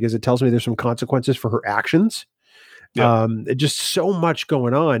brig, because it tells me there's some consequences for her actions. Yep. Just so much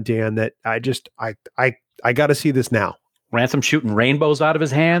going on, Dan, that I got to see this now. Ransom shooting rainbows out of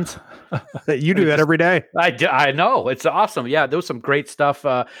his hands. You do that every day. I know. It's awesome. Yeah, there was some great stuff.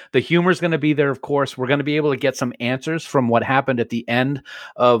 The humor's going to be there, of course. We're going to be able to get some answers from what happened at the end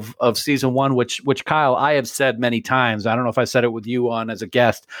of season 1, which Kyle, I have said many times. I don't know if I said it with you on as a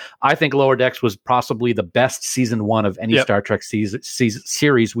guest. I think Lower Decks was possibly the best season 1 of any Star Trek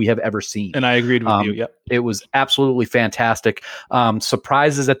series we have ever seen. And I agreed with you. Yep. It was absolutely fantastic.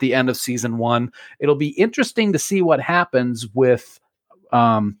 Surprises at the end of season 1. It'll be interesting to see what happens with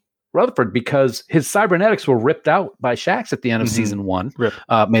Rutherford, because his cybernetics were ripped out by Shax at the end of season 1.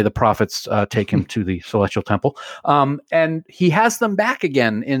 May the prophets take him to the Celestial Temple. And he has them back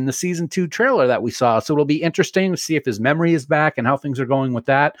again in the season 2 trailer that we saw. So it'll be interesting to see if his memory is back and how things are going with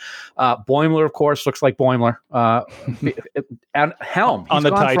that. Boimler, of course, looks like Boimler. And Helm. He's on the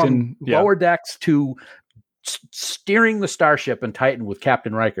gone Titan. From Lower Decks to steering the starship in Titan with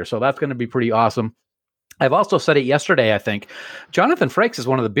Captain Riker. So that's going to be pretty awesome. I've also said it yesterday, I think. Jonathan Frakes is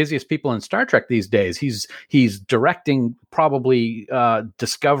one of the busiest people in Star Trek these days. He's directing probably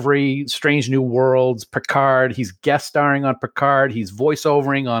Discovery, Strange New Worlds, Picard. He's guest starring on Picard. He's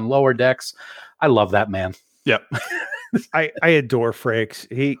voiceovering on Lower Decks. I love that man. Yep. I adore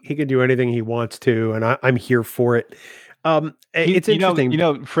Frakes. He can do anything he wants to, and I'm here for it. It's interesting.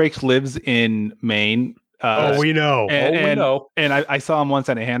 Frakes lives in Maine. We know. We know. And I saw him once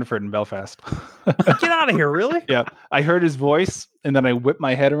at a Hanford in Belfast. Get out of here, really? Yeah. I heard his voice, and then I whipped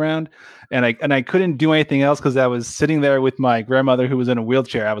my head around, and I couldn't do anything else because I was sitting there with my grandmother who was in a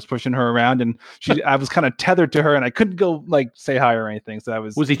wheelchair. I was pushing her around, and I was kind of tethered to her, and I couldn't go say hi or anything. So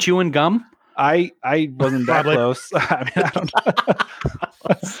Was he chewing gum? I wasn't that close. I mean, I don't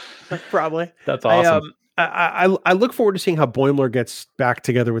know. Probably. That's awesome. I look forward to seeing how Boimler gets back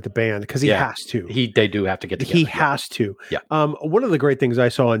together with the band, because he has to. They do have to get together. He has to. Yeah. One of the great things I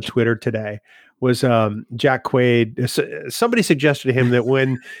saw on Twitter today was Jack Quaid. Somebody suggested to him that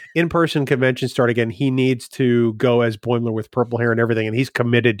when in-person conventions start again, he needs to go as Boimler with purple hair and everything, and he's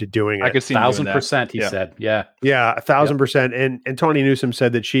committed to doing it. I could see 1,000%. He said, yeah, 1,000%. And Tawny Newsome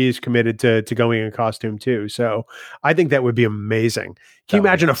said that she's committed to going in costume too. So I think that would be amazing. Can you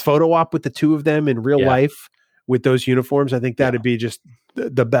imagine a photo op with the two of them in real life with those uniforms? I think that'd be just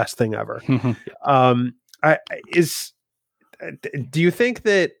the best thing ever. Do you think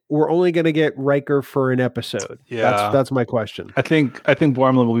that we're only going to get Riker for an episode? Yeah, that's my question. I think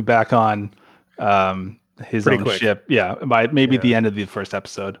Boimler will be back on his own ship. Yeah, by maybe the end of the first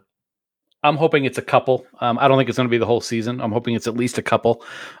episode. I'm hoping it's a couple. I don't think it's going to be the whole season. I'm hoping it's at least a couple.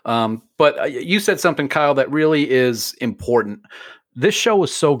 But you said something, Kyle, that really is important. This show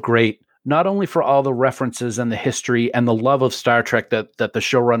was so great, not only for all the references and the history and the love of Star Trek that the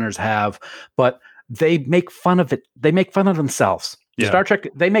showrunners have, but they make fun of it. They make fun of themselves. Yeah. Star Trek.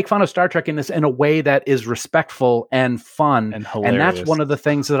 They make fun of Star Trek in a way that is respectful and fun, and hilarious. And that's one of the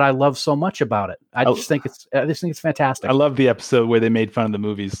things that I love so much about it. I just think it's fantastic. I love the episode where they made fun of the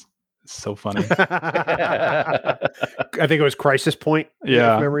movies. It's so funny. I think it was Crisis Point.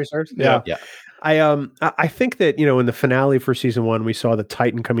 Yeah, if memory serves. Yeah. I think that, in the finale for season 1, we saw the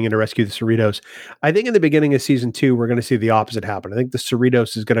Titan coming in to rescue the Cerritos. I think in the beginning of season 2, we're going to see the opposite happen. I think the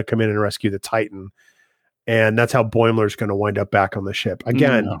Cerritos is going to come in and rescue the Titan, and that's how Boimler's going to wind up back on the ship.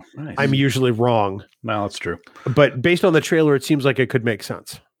 Again, nice. I'm usually wrong. No, that's true. But based on the trailer, it seems like it could make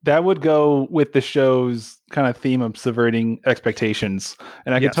sense. That would go with the show's kind of theme of subverting expectations.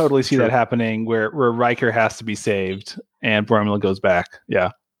 And I can totally see that happening where Riker has to be saved and Boimler goes back. Yeah.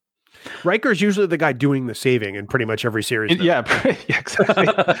 Riker's usually the guy doing the saving in pretty much every series. Yeah, exactly.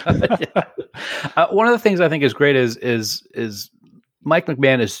 One of the things I think is great is Mike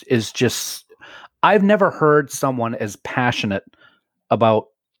McMahon is just, I've never heard someone as passionate about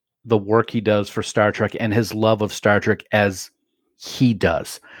the work he does for Star Trek and his love of Star Trek as he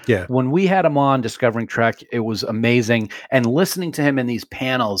does. Yeah. When we had him on Discovering Trek, it was amazing. And listening to him in these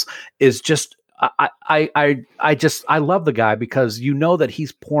panels is just, I love the guy, because that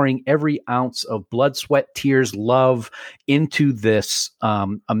he's pouring every ounce of blood, sweat, tears, love into this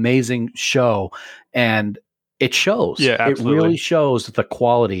amazing show, and it shows. Yeah, absolutely. It really shows the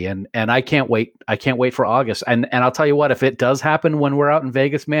quality, and I can't wait. I can't wait for August. And I'll tell you what, if it does happen when we're out in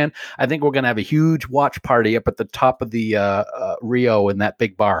Vegas, man, I think we're going to have a huge watch party up at the top of the Rio in that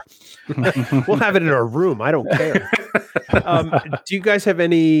big bar. We'll have it in our room. I don't care. Do you guys have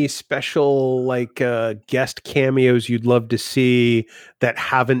any special guest cameos you'd love to see that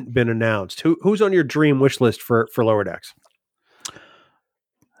haven't been announced? Who's on your dream wish list for Lower Decks?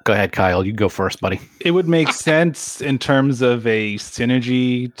 Go ahead, Kyle. You go first, buddy. It would make sense in terms of a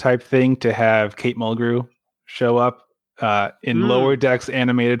synergy type thing to have Kate Mulgrew show up in Lower Decks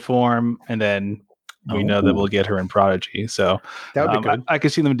animated form, and then we know that we'll get her in Prodigy. So That would be good. I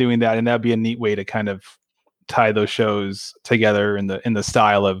could see them doing that, and that'd be a neat way to kind of tie those shows together in the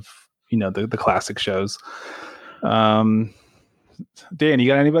style of the classic shows. Dan, you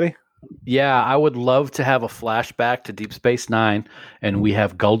got anybody? Yeah, I would love to have a flashback to Deep Space Nine, and we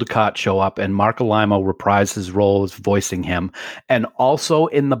have Gul Dukat show up, and Mark Alimo reprise his role as voicing him, and also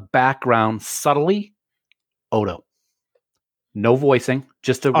in the background, subtly, Odo. No voicing,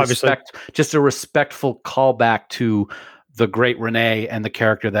 just a respectful callback to the great Renee and the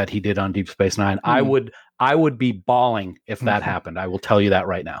character that he did on Deep Space Nine. I would be bawling if that happened. I will tell you that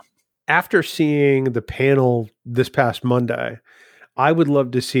right now. After seeing the panel this past Monday, I would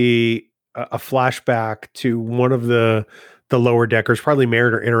love to see a flashback to one of the lower deckers, probably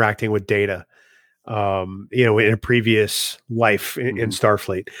Mariner, interacting with Data, in a previous life in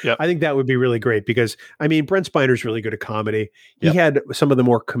Starfleet. Yep. I think that would be really great because, Brent Spiner's really good at comedy. He had some of the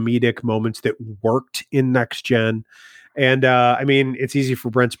more comedic moments that worked in Next Gen. And, it's easy for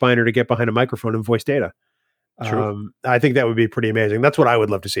Brent Spiner to get behind a microphone and voice Data. True. I think that would be pretty amazing. That's what I would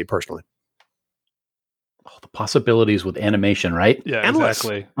love to see personally. Oh, the possibilities with animation, right? Yeah, Endless.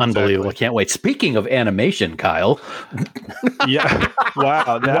 exactly. Unbelievable. Exactly. I can't wait. Speaking of animation, Kyle. Yeah.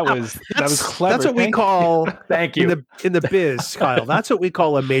 Wow. That was clever. That's what we call Thank you. in the biz, Kyle. That's what we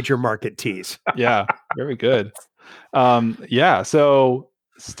call a major market tease. Yeah. Very good. So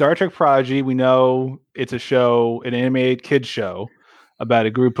Star Trek Prodigy, we know it's a show, an animated kids show about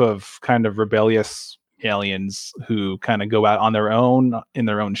a group of kind of rebellious aliens who kind of go out on their own in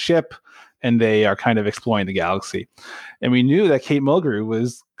their own ship, and they are kind of exploring the galaxy. And we knew that Kate Mulgrew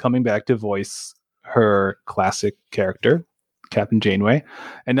was coming back to voice her classic character, Captain Janeway.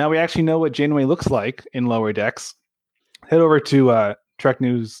 And now we actually know what Janeway looks like in Lower Decks. Head over to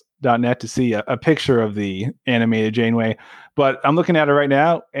treknews.net to see a picture of the animated Janeway. But I'm looking at it right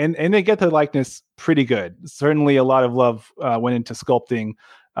now, and they get the likeness pretty good. Certainly a lot of love went into sculpting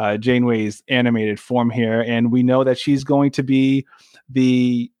Janeway's animated form here. And we know that she's going to be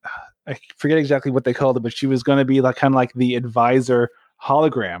I forget exactly what they called it, but she was going to be kind of like the advisor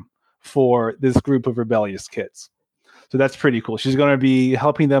hologram for this group of rebellious kids. So that's pretty cool. She's going to be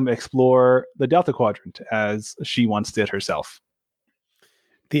helping them explore the Delta Quadrant as she once did herself.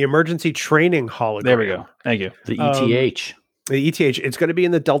 The emergency training hologram. There we go. Thank you. The ETH. The ETH. It's going to be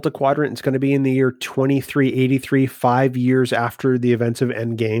in the Delta Quadrant. It's going to be in the year 2383, 5 years after the events of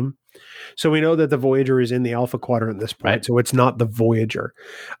Endgame. So we know that the Voyager is in the Alpha Quadrant at this point, Right. So it's not the Voyager.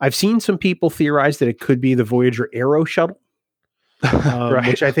 I've seen some people theorize that it could be the Voyager Aero shuttle, Right.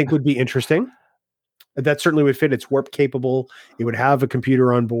 which I think would be interesting. That certainly would fit. It's warp capable. It would have a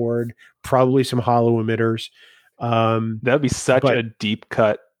computer on board, probably some hollow emitters. That would be such a deep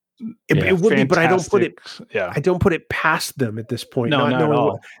cut. It would be, but I don't put it. Yeah. I don't put it past them at this point. No, not at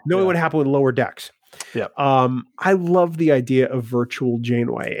all. Knowing what happened with Lower Decks. Yeah. I love the idea of virtual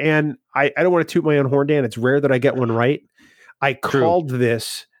Janeway, and I don't want to toot my own horn, Dan. It's rare that I get one right. I called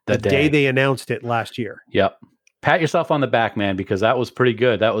this the day they announced it last year. Yep. Pat yourself on the back, man, because that was pretty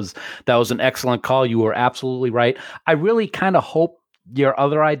good. That was an excellent call. You were absolutely right. I really kind of hope your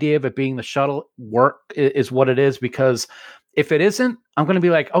other idea of it being the shuttle is what it is, because if it isn't, I'm going to be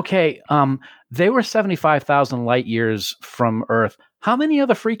like, okay, they were 75,000 light years from Earth. How many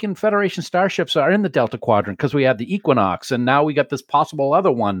other freaking Federation starships are in the Delta Quadrant? Because we had the Equinox, and now we got this possible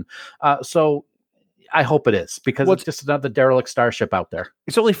other one. So I hope it is, because it's just another derelict starship out there.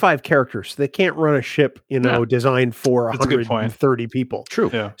 It's only 5 characters. They can't run a ship, designed for 130 people.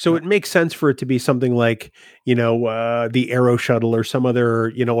 True. Yeah. So it makes sense for it to be something like, the Aero shuttle or some other,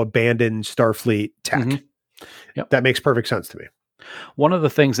 abandoned Starfleet tech. Mm-hmm. Yep. That makes perfect sense to me. One of the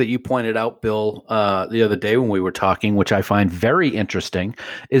things that you pointed out, Bill, the other day when we were talking, which I find very interesting,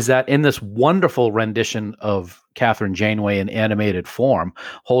 is that in this wonderful rendition of Catherine Janeway in animated form,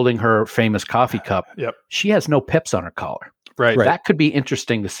 holding her famous coffee cup, she has no pips on her collar. Right. That could be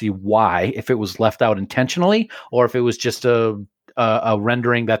interesting to see why, if it was left out intentionally, or if it was just a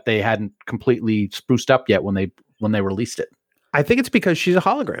rendering that they hadn't completely spruced up yet when they released it. I think it's because she's a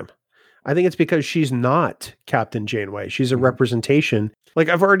hologram. I think it's because she's not Captain Janeway. She's a representation. Like,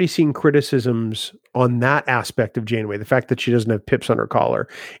 I've already seen criticisms on that aspect of Janeway, the fact that she doesn't have pips on her collar.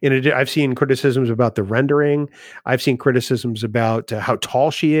 I've seen criticisms about the rendering. I've seen criticisms about how tall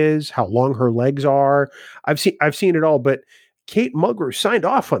she is, how long her legs are. I've seen it all, but Kate Mulgrew signed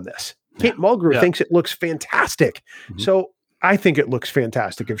off on this. Kate Mulgrew thinks it looks fantastic. Mm-hmm. So I think it looks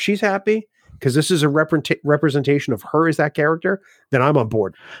fantastic. If she's happy, because this is a representation of her as that character, then I'm on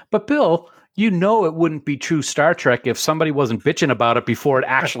board. But Bill, You know it wouldn't be true Star Trek if somebody wasn't bitching about it before it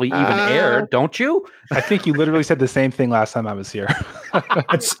actually even aired, don't you? I think you literally said the same thing last time I was here.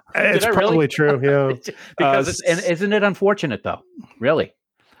 It's probably really? true, yeah. Because and isn't it unfortunate though? Really?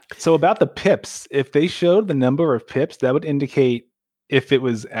 So about the pips, if they showed the number of pips, that would indicate if it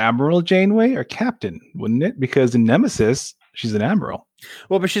was Admiral Janeway or Captain, wouldn't it? Because in Nemesis, she's an Admiral.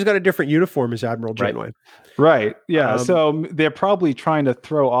 Well, but she's got a different uniform as Admiral Janeway. Right. Yeah. So they're probably trying to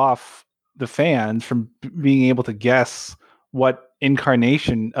throw off the fans from being able to guess what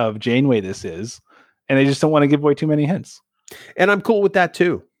incarnation of Janeway this is. And they just don't want to give away too many hints. And I'm cool with that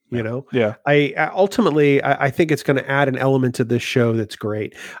too. You know, yeah. I ultimately think it's going to add an element to this show that's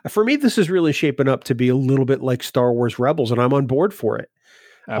great. For me, this is really shaping up to be a little bit like Star Wars Rebels, and I'm on board for it.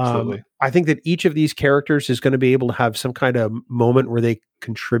 Absolutely. I think that each of these characters is going to be able to have some kind of moment where they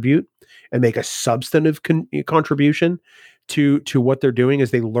contribute and make a substantive contribution to what they're doing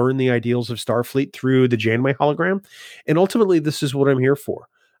as they learn the ideals of Starfleet through the Janeway hologram. And ultimately, this is what I'm here for.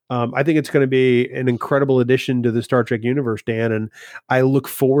 I think it's going to be an incredible addition to the Star Trek universe, Dan, and I look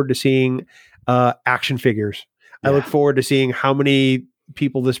forward to seeing action figures. Yeah. I look forward to seeing how many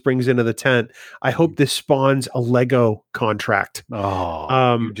people this brings into the tent. I hope this spawns a Lego contract.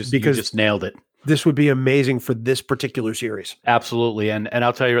 Oh, you just nailed it. This would be amazing for this particular series. Absolutely. And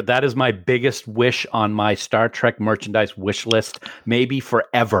I'll tell you, that is my biggest wish on my Star Trek merchandise wish list, maybe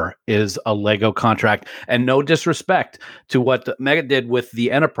forever, is a Lego contract. And no disrespect to what Mega did with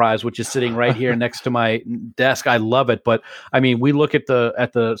the Enterprise, which is sitting right here next to my desk. I love it. But I mean, we look at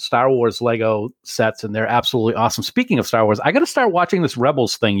the Star Wars Lego sets and they're absolutely awesome. Speaking of Star Wars, I got to start watching this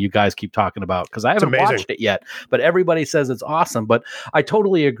Rebels thing you guys keep talking about because I haven't watched it yet, but everybody says it's awesome. But I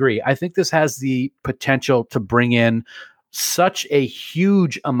totally agree. I think this has the potential to bring in such a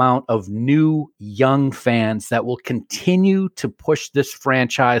huge amount of new young fans that will continue to push this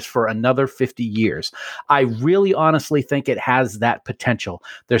franchise for another 50 years. I really honestly think it has that potential.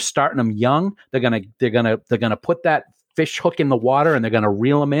 They're starting them young. They're going to put that fish hook in the water and they're going to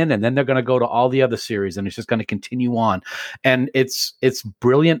reel them in, and then they're going to go to all the other series and it's just going to continue on. And it's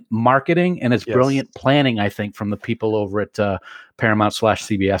brilliant marketing and it's brilliant planning, I think, from the people over at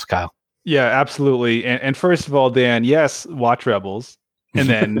Paramount/CBS, Kyle. Yeah, absolutely. And first of all, Dan, yes, watch Rebels and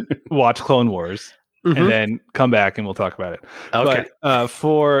then watch Clone Wars and then come back and we'll talk about it. Okay.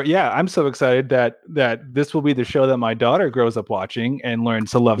 But I'm so excited that this will be the show that my daughter grows up watching and learns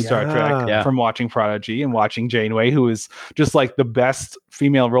to love Star Trek from watching Prodigy and watching Janeway, who is just like the best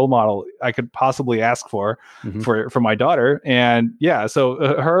female role model I could possibly ask for my daughter. And so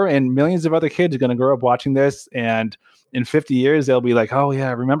her and millions of other kids are going to grow up watching this, and in 50 years, they'll be like, oh, yeah,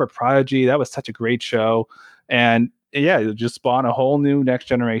 I remember Prodigy. That was such a great show. And it'll just spawn a whole new next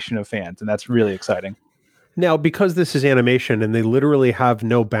generation of fans. And that's really exciting. Now, because this is animation and they literally have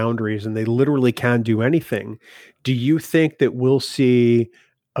no boundaries and they literally can do anything, do you think that we'll see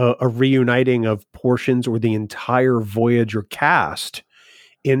a reuniting of portions or the entire Voyager cast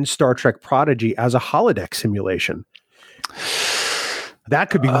in Star Trek Prodigy as a holodeck simulation? That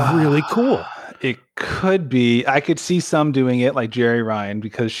could be really cool. It could be. I could see some doing it like Jerry Ryan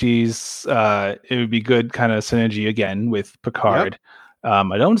because she's it would be good kind of synergy again with Picard. Yep.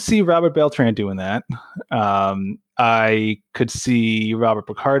 I don't see Robert Beltran doing that. I could see Robert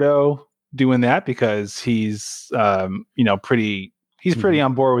Picardo doing that because he's pretty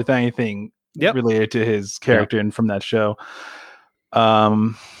on board with anything related to his character and from that show.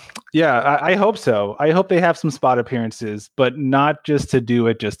 I hope so. I hope they have some spot appearances, but not just to do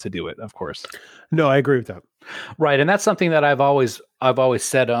it, of course. No, I agree with that. Right. And that's something that I've always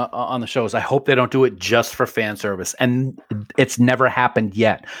said on the show is I hope they don't do it just for fan service. And it's never happened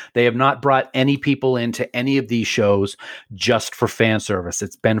yet. They have not brought any people into any of these shows just for fan service.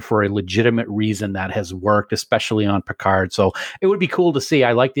 It's been for a legitimate reason that has worked, especially on Picard. So it would be cool to see.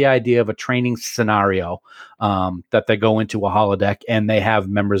 I like the idea of a training scenario that they go into a holodeck and they have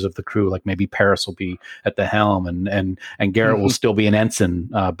members of the crew, like maybe Paris will be at the helm and Garrett will still be an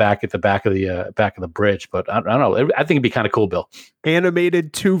ensign back at the back of the bridge. But I don't know. I think it'd be kind of cool, Bill.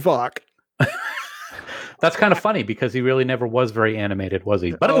 Animated Tuvok. That's kind of funny because he really never was very animated, was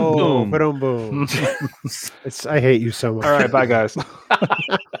he? Boom. I hate you so much. All right, bye, guys.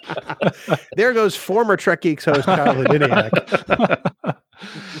 There goes former Trek Geeks host Kyle Ladiniak.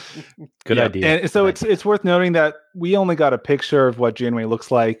 Good idea. And so it's worth noting that we only got a picture of what Janeway looks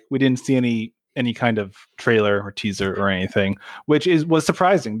like. We didn't see any kind of trailer or teaser or anything, which was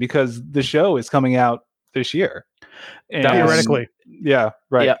surprising because the show is coming out this year. And theoretically. Yeah,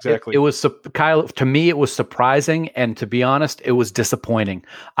 right. Yeah, exactly. It was Kyle. To me, it was surprising, and to be honest, it was disappointing.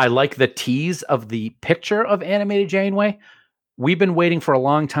 I like the tease of the picture of animated Janeway we've been waiting for a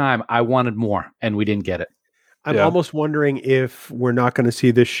long time. I wanted more, and we didn't get it. I'm almost wondering if we're not going to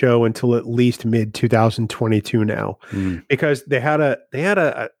see this show until at least mid 2022 now, because they had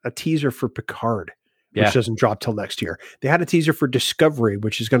a teaser for Picard, which doesn't drop till next year. They had a teaser for Discovery,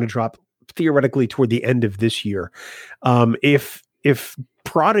 which is going to drop theoretically toward the end of this year. If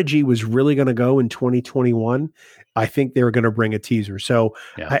Prodigy was really going to go in 2021, I think they were going to bring a teaser. So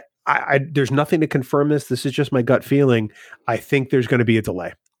I there's nothing to confirm this. This is just my gut feeling. I think there's going to be a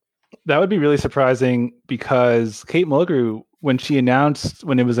delay. That would be really surprising because Kate Mulgrew, when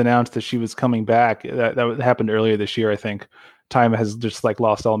it was announced that she was coming back, that happened earlier this year, I think. Time has just like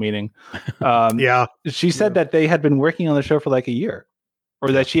lost all meaning. She said that they had been working on the show for like a year,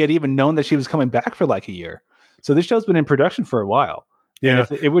 or that she had even known that she was coming back for like a year. So this show's been in production for a while. Yeah,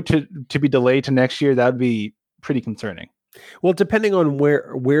 and if it were to be delayed to next year, that would be pretty concerning. Well, depending on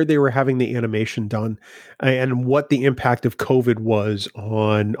where they were having the animation done and what the impact of COVID was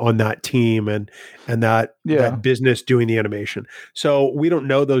on that team and that business doing the animation. So we don't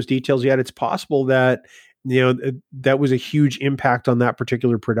know those details yet. It's possible that, that was a huge impact on that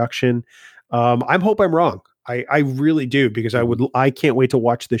particular production. I hope I'm wrong. I really do, because I can't wait to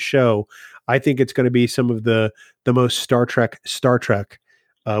watch the show. I think it's going to be some of the most Star Trek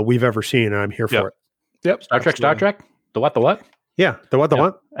we've ever seen, and I'm here for it. Yep. Star Trek. The what? Yeah. The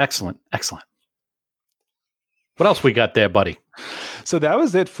what? Excellent. What else we got there, buddy? So that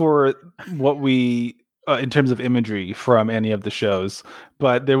was it for what we, in terms of imagery from any of the shows.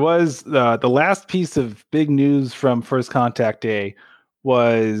 But there was the last piece of big news from First Contact Day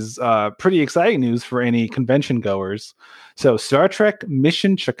was pretty exciting news for any convention goers. So Star Trek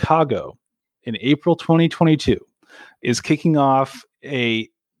Mission Chicago in April 2022 is kicking off an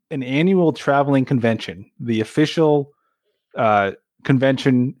annual traveling convention, the official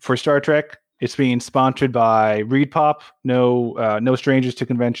convention for Star Trek. It's being sponsored by ReedPop, no strangers to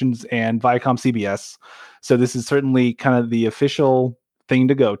conventions, and Viacom CBS. So this is certainly kind of the official thing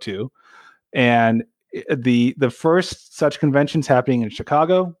to go to. And the first such convention's happening in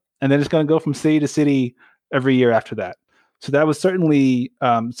Chicago, and then it's going to go from city to city every year after that. So that was certainly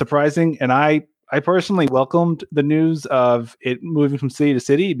surprising, and I personally welcomed the news of it moving from city to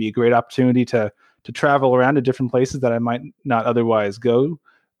city. It'd be a great opportunity to travel around to different places that I might not otherwise go.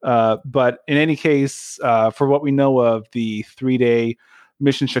 But in any case, for what we know of the 3-day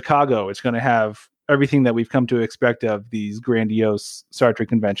Mission Chicago, it's going to have everything that we've come to expect of these grandiose Star Trek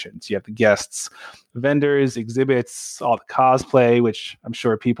conventions. You have the guests, vendors, exhibits, all the cosplay, which I'm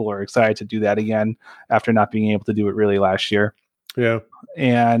sure people are excited to do that again after not being able to do it really last year. Yeah.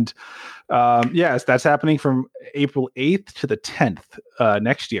 And yes, that's happening from April 8th to the 10th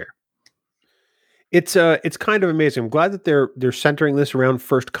next year. It's kind of amazing. I'm glad that they're centering this around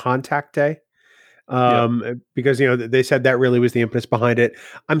First Contact Day. Because they said that really was the impetus behind it.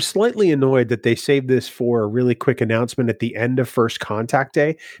 I'm slightly annoyed that they saved this for a really quick announcement at the end of First Contact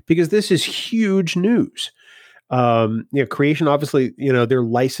Day, because this is huge news. Creation, obviously, their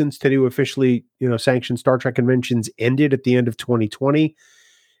license to do officially, sanctioned Star Trek conventions ended at the end of 2020.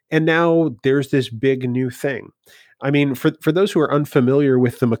 And now there's this big new thing. I mean, for those who are unfamiliar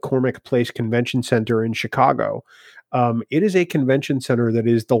with the McCormick Place Convention Center in Chicago, it is a convention center that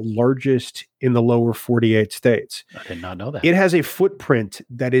is the largest in the lower 48 states. I did not know that. It has a footprint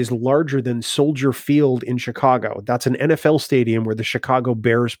that is larger than Soldier Field in Chicago. That's an NFL stadium where the Chicago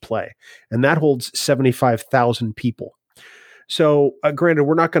Bears play, and that holds 75,000 people. So granted,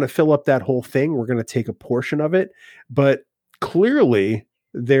 we're not going to fill up that whole thing. We're going to take a portion of it, but clearly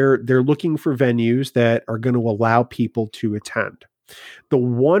they're looking for venues that are going to allow people to attend. The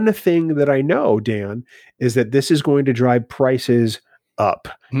one thing that I know, Dan, is that this is going to drive prices up.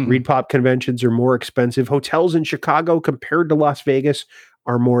 ReedPop conventions are more expensive. Hotels in Chicago compared to Las Vegas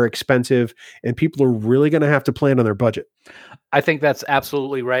are more expensive, and people are really going to have to plan on their budget. I think that's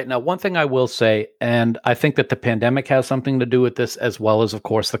absolutely right. Now, one thing I will say, and I think that the pandemic has something to do with this, as well as, of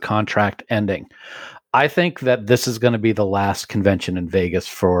course, the contract ending. I think that this is going to be the last convention in Vegas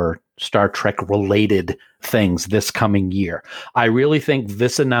for Star Trek related things this coming year. I really think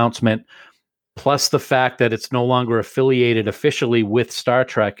this announcement, plus the fact that it's no longer affiliated officially with Star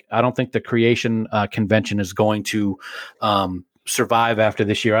Trek, I don't think the Creation convention is going to survive after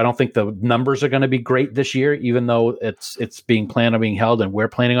this year. I don't think the numbers are going to be great this year, even though it's being planned on being held and we're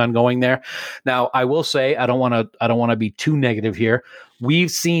planning on going there. Now, I will say, I don't want to be too negative here.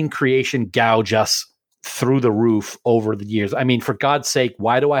 We've seen Creation gouge us through the roof over the years. I mean, for God's sake,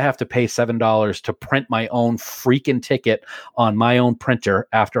 why do I have to pay $7 to print my own freaking ticket on my own printer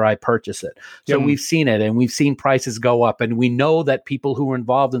after I purchase it? So we've seen it, and we've seen prices go up, and we know that people who are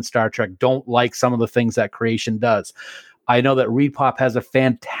involved in Star Trek don't like some of the things that Creation does. I know that ReedPop has a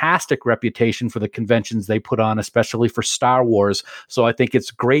fantastic reputation for the conventions they put on, especially for Star Wars. So I think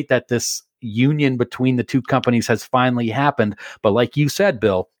it's great that this union between the two companies has finally happened. But like you said,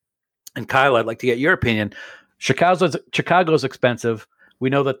 Bill and Kyle, I'd like to get your opinion. Chicago's expensive. We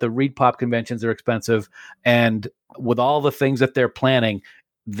know that the ReedPop conventions are expensive. And with all the things that they're planning,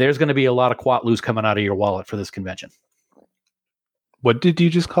 there's going to be a lot of quatloos coming out of your wallet for this convention. What did you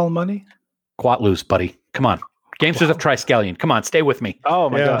just call money? Quatloos, buddy. Come on. Gamesters of Triskelion. Come on, stay with me. Oh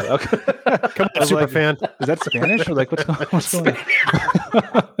my God. Okay. Come on, super fan. Is that Spanish or like what's going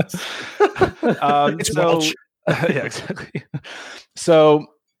on? It's Welsh. Yeah, exactly. So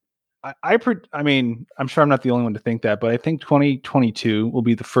I mean, I'm sure I'm not the only one to think that, but I think 2022 will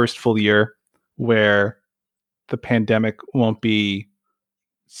be the first full year where the pandemic won't be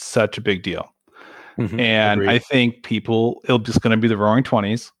such a big deal. And agreed. I think it'll just going to be the roaring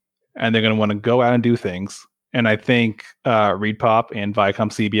 20s, and they're going to want to go out and do things. And I think ReedPop and Viacom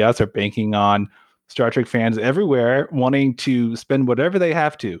CBS are banking on Star Trek fans everywhere wanting to spend whatever they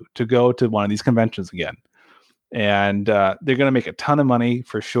have to go to one of these conventions again. And they're going to make a ton of money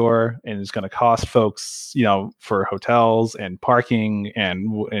for sure. And it's going to cost folks, for hotels and parking and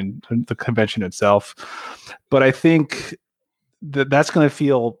the convention itself. But I think that's going to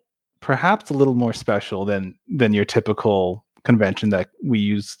feel perhaps a little more special than your typical convention that we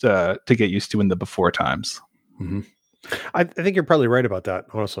used to get used to in the before times. Mm-hmm. I think you're probably right about that,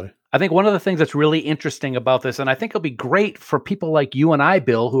 honestly. I think one of the things that's really interesting about this, and I think it'll be great for people like you and I,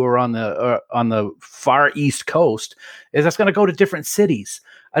 Bill, who are on the far East Coast, is that's going to go to different cities.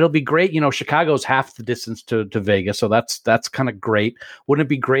 It'll be great. Chicago's half the distance to Vegas, so that's kind of great. Wouldn't it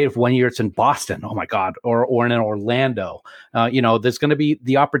be great if one year it's in Boston? Oh my God, or in Orlando? There's going to be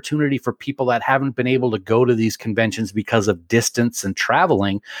the opportunity for people that haven't been able to go to these conventions because of distance and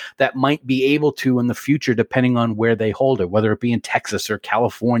traveling that might be able to in the future, depending on where they hold it, whether it be in Texas or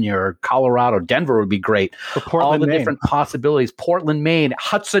California or Colorado. Denver would be great. Portland, all the Maine. Different possibilities. Portland, Maine,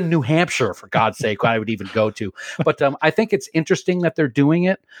 Hudson, New Hampshire, for God's sake, I would even go to. But I think it's interesting that they're doing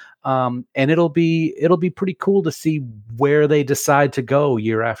it. And it'll be pretty cool to see where they decide to go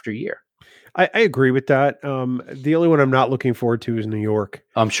year after year. I agree with that. The only one I'm not looking forward to is New York.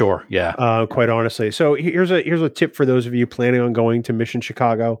 I'm sure. Yeah. Quite honestly. So here's a tip for those of you planning on going to Mission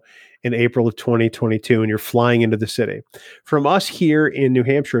Chicago in April of 2022, and you're flying into the city. From us here in New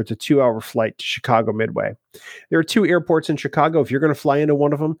Hampshire, it's a 2-hour flight to Chicago Midway. There are 2 airports in Chicago. If you're going to fly into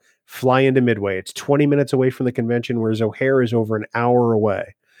one of them, fly into Midway. It's 20 minutes away from the convention, whereas O'Hare is over an hour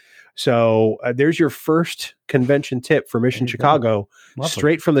away. So there's your first convention tip for Mission Chicago,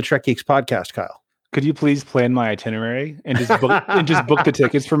 straight from the Trek Geeks podcast, Kyle. Could you please plan my itinerary and just book the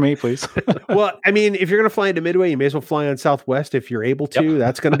tickets for me, please? Well, I mean, if you're going to fly into Midway, you may as well fly on Southwest if you're able to. Yep.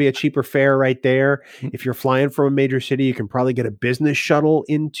 That's going to be a cheaper fare right there. If you're flying from a major city, you can probably get a business shuttle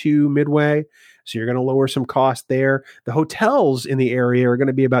into Midway. So you're going to lower some cost there. The hotels in the area are going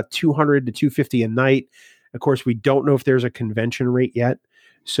to be about $200 to $250 a night. Of course, we don't know if there's a convention rate yet.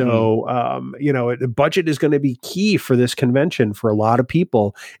 So, the budget is going to be key for this convention for a lot of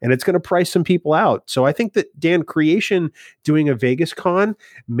people, and it's going to price some people out. So I think that Dan Creation doing a Vegas con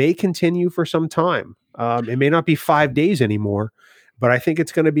may continue for some time. It may not be 5 days anymore, but I think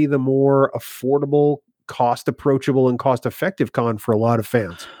it's going to be the more affordable, cost approachable, and cost effective con for a lot of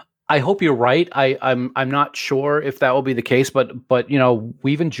fans. I hope you're right. I'm not sure if that will be the case, but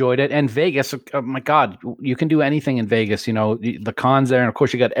we've enjoyed it. And Vegas, oh my God, you can do anything in Vegas. The cons there, and of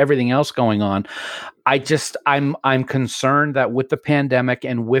course you got everything else going on. I'm concerned that with the pandemic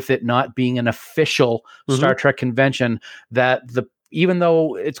and with it not being an official Star Trek convention, that even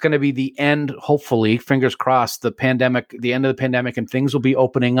though it's going to be the end, hopefully, fingers crossed, the end of the pandemic, and things will be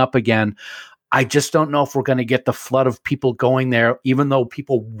opening up again. I just don't know if we're going to get the flood of people going there, even though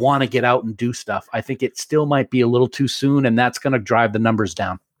people want to get out and do stuff. I think it still might be a little too soon, and that's going to drive the numbers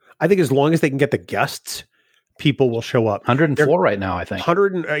down. I think as long as they can get the guests, people will show up. 104 right now, I think.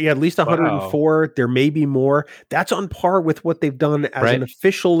 At least 104. Wow. There may be more. That's on par with what they've done as an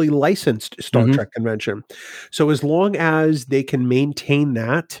officially licensed Star Trek convention. So as long as they can maintain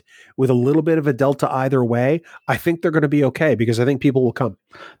that with a little bit of a delta either way, I think they're going to be okay, because I think people will come.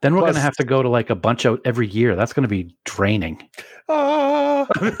 Then we're going to have to go to like a bunch of every year. That's going to be draining. I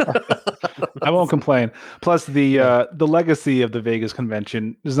won't complain. Plus, the legacy of the Vegas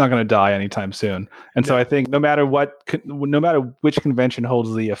convention is not going to die anytime soon. And so I think no matter which convention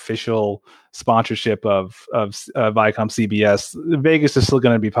holds the official sponsorship of Viacom CBS, Vegas is still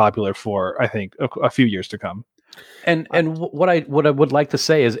going to be popular for, I think, a few years to come. And what I would like to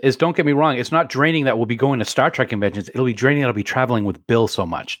say is don't get me wrong, it's not draining that we'll be going to Star Trek conventions. It'll be draining that I'll be traveling with Bill so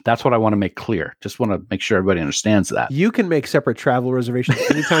much. That's what I want to make clear. Just want to make sure everybody understands that. You can make separate travel reservations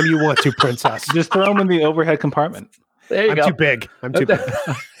anytime you want to, Princess. Just throw them in the overhead compartment. There you go. Too big. I'm too big.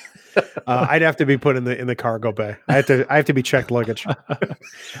 I'd have to be put in the cargo bay. I have to be checked luggage.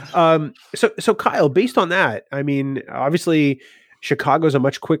 So Kyle, based on that, I mean, obviously Chicago's a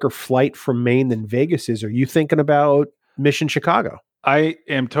much quicker flight from Maine than Vegas is. Are you thinking about Mission Chicago? I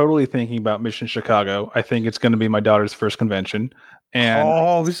am totally thinking about Mission Chicago. I think it's going to be my daughter's first convention.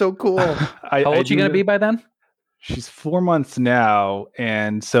 And this is so cool. How old are you going to be by then? She's 4 months now,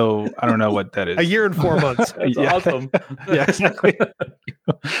 and so I don't know what that is. A year and 4 months. That's awesome. Yeah, exactly.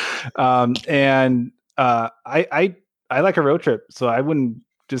 I like a road trip, so I wouldn't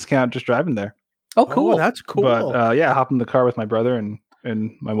discount just driving there. Oh, cool. Oh, that's cool. But hop in the car with my brother and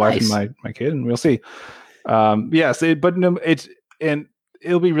my wife and my kid, and we'll see. It'll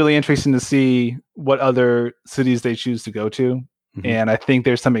be really interesting to see what other cities they choose to go to. Mm-hmm. And I think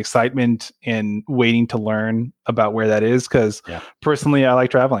there's some excitement in waiting to learn about where that is, because personally, I like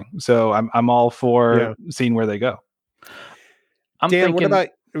traveling, so I'm all for seeing where they go. Dan, what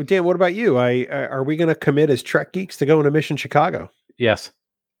about you? Are we going to commit as Trek geeks to go into Mission Chicago? Yes.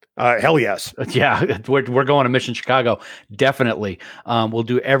 Hell yes. Yeah, we're going to Mission Chicago. Definitely. We'll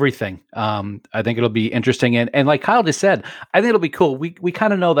do everything. I think it'll be interesting. And like Kyle just said, I think it'll be cool. We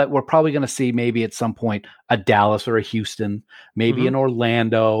kind of know that we're probably going to see maybe at some point a Dallas or a Houston, maybe in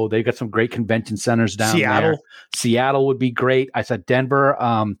Orlando. They've got some great convention centers down there. Seattle would be great. I said Denver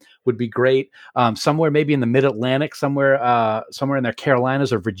would be great. Somewhere maybe in the Mid-Atlantic, somewhere in their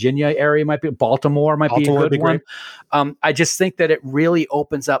Carolinas or Virginia area might be. Baltimore might be a good one. I just think that it really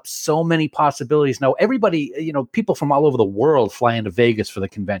opens up so many possibilities. Now, everybody, people from all over the world fly into Vegas for the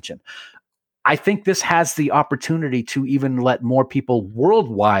convention. I think this has the opportunity to even let more people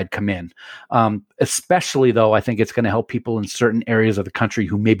worldwide come in. Especially though, I think it's going to help people in certain areas of the country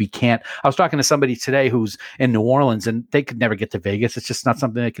who maybe can't. I was talking to somebody today who's in New Orleans and they could never get to Vegas. It's just not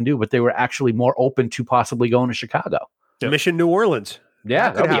something they can do, but they were actually more open to possibly going to Chicago. Mission New Orleans.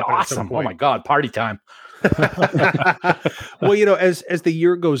 Yeah, that'd be awesome. Oh my God, party time. Well, as the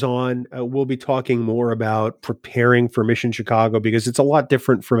year goes on, we'll be talking more about preparing for Mission Chicago, because it's a lot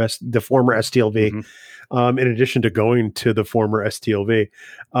different from the former STLV, in addition to going to the former STLV.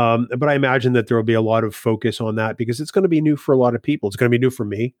 But I imagine that there will be a lot of focus on that, because it's going to be new for a lot of people. It's going to be new for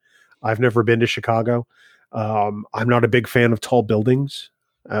me. I've never been to Chicago. I'm not a big fan of tall buildings,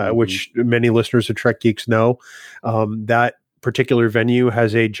 which many listeners of Trek Geeks know. That particular venue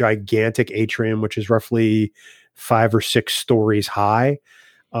has a gigantic atrium, which is roughly 5 or 6 stories high.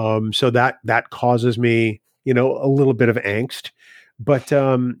 So that causes me, a little bit of angst. But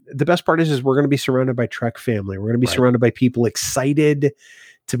the best part is we're going to be surrounded by Trek family. We're going to be surrounded by people excited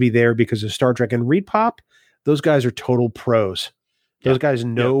to be there because of Star Trek. And ReedPop, those guys are total pros. Those guys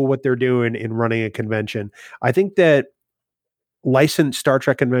know what they're doing in running a convention. I think that licensed Star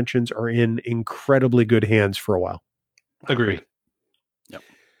Trek conventions are in incredibly good hands for a while. Agree. Yep.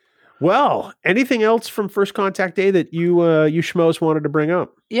 Well, anything else from First Contact Day that you schmoes wanted to bring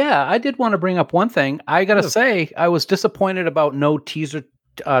up? Yeah, I did want to bring up one thing. I got to say, I was disappointed about no teaser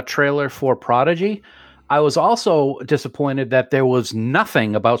trailer for Prodigy. I was also disappointed that there was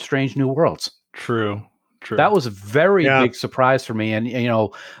nothing about Strange New Worlds. True. That was a very big surprise for me.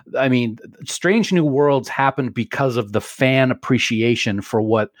 And, Strange New Worlds happened because of the fan appreciation for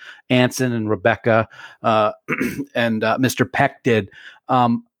what Anson and Rebecca and Mr. Peck did.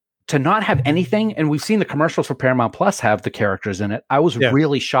 To not have anything, and we've seen the commercials for Paramount Plus have the characters in it. I was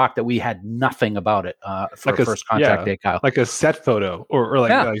really shocked that we had nothing about it for First Contact Day, Kyle. Like a set photo or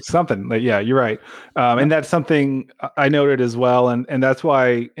like something. You're right. And that's something I noted as well. And that's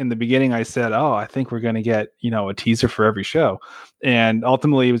why in the beginning I said, I think we're going to get, a teaser for every show. And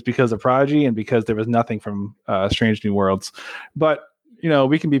ultimately it was because of Prodigy and because there was nothing from Strange New Worlds. But,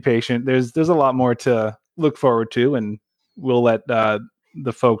 we can be patient. There's a lot more to look forward to, and we'll let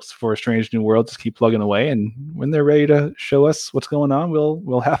the folks for Strange New World just keep plugging away, and when they're ready to show us what's going on,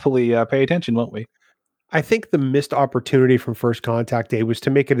 we'll happily pay attention, won't we? I think the missed opportunity from First Contact Day was to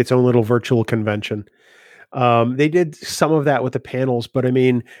make it its own little virtual convention. They did some of that with the panels, but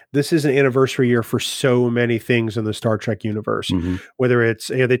this is an anniversary year for so many things in the Star Trek universe. Whether it's,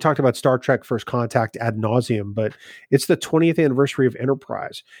 they talked about Star Trek First Contact ad nauseum, but it's the 20th anniversary of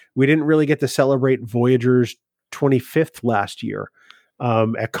Enterprise. We didn't really get to celebrate Voyager's 25th last year.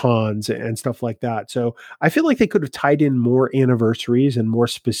 at cons and stuff like that. So I feel like they could have tied in more anniversaries and more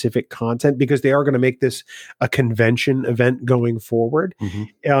specific content, because they are going to make this a convention event going forward.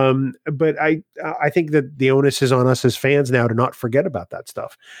 But I think that the onus is on us as fans now to not forget about that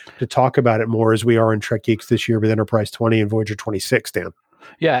stuff, to talk about it more as we are in Trek Geeks this year with Enterprise 20 and Voyager 26, Dan.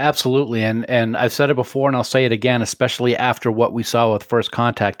 Yeah, absolutely. And I've said it before and I'll say it again, especially after what we saw with First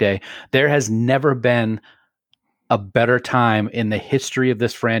Contact Day. There has never been a better time in the history of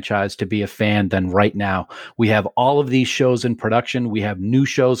this franchise to be a fan than right now. We have all of these shows in production. We have new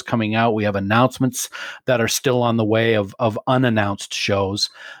shows coming out. We have announcements that are still on the way of unannounced shows.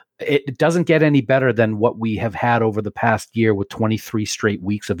 It doesn't get any better than what we have had over the past year with 23 straight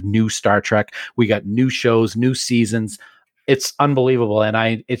weeks of new Star Trek. We got new shows, new seasons. It's unbelievable. And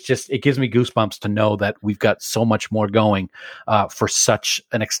it gives me goosebumps to know that we've got so much more going for such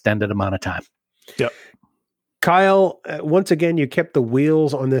an extended amount of time. Yep. Kyle, once again, you kept the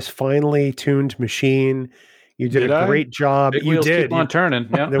wheels on this finely tuned machine. You did a great job. Big you wheels did. Keep on turning.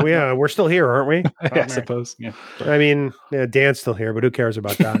 Yeah. We're still here, aren't we? I suppose. Yeah. I mean, Dan's still here, but who cares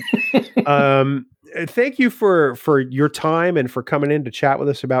about that? Thank you for your time and for coming in to chat with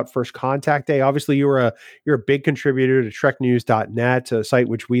us about First Contact Day. Obviously, you're a big contributor to TrekNews.net, a site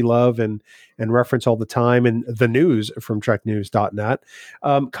which we love and reference all the time, and the news from TrekNews.net.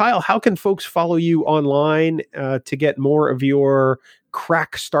 Kyle, how can folks follow you online to get more of your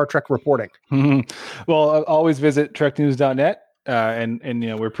crack Star Trek reporting? Well, I'll always visit TrekNews.net,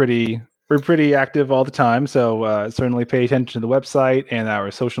 and we're pretty active all the time. So certainly pay attention to the website and our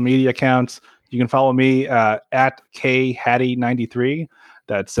social media accounts. You can follow me at KHattie93.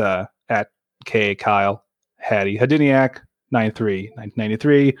 That's at K Kyle Hattie Hadiniak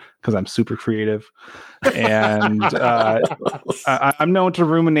 1993, because I'm super creative. And I'm known to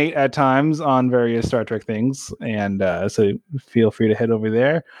ruminate at times on various Star Trek things. And so feel free to head over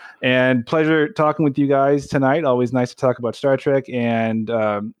there. And pleasure talking with you guys tonight. Always nice to talk about Star Trek and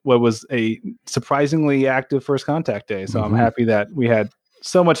what was a surprisingly active First Contact Day. So I'm happy that we had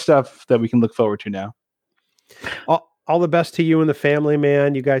so much stuff that we can look forward to now. All the best to you and the family,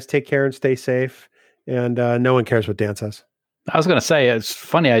 man. You guys take care and stay safe. And no one cares what Dan says. I was going to say, it's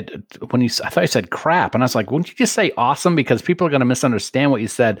funny. I thought you said crap, and I was like, wouldn't you just say awesome? Because people are going to misunderstand what you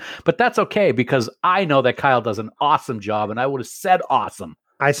said. But that's okay, because I know that Kyle does an awesome job, and I would have said awesome.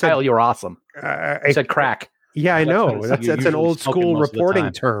 I said, Kyle, you're awesome. I said crack. Yeah, I know. That's an old school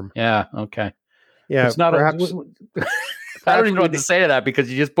reporting term. Yeah. Okay. Yeah. It's not perhaps. I don't even know what to say to that,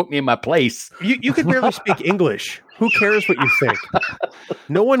 because you just put me in my place. You can barely speak English. Who cares what you think?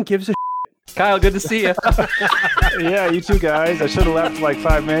 No one gives a Kyle, good to see you. Yeah, you too, guys. I should have left like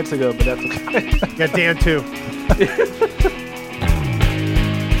 5 minutes ago, but that's okay. Yeah, Dan too.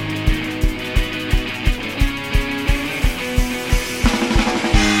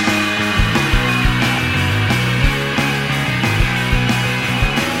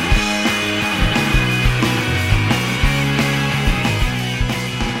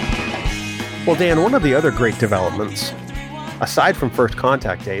 Well, Dan, one of the other great developments, aside from First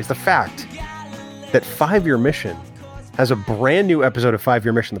Contact Day, is the fact that 5 Year Mission has a brand new episode of 5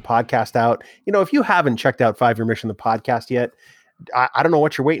 Year Mission, the podcast, out. You know, if you haven't checked out 5 Year Mission, the podcast yet, I don't know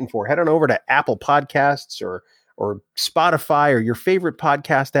what you're waiting for. Head on over to Apple Podcasts or Spotify or your favorite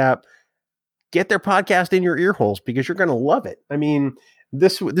podcast app. Get their podcast in your ear holes, because you're going to love it. I mean,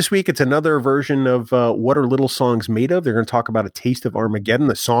 this week, it's another version of What Are Little Songs Made Of? They're going to talk about A Taste of Armageddon,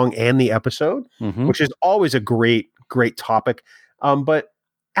 the song and the episode, which is always a great topic. But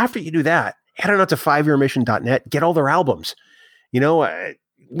after you do that, head on out to 5yearmission.net, get all their albums,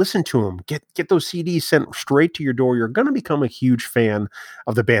 listen to them, get those CDs sent straight to your door. You're going to become a huge fan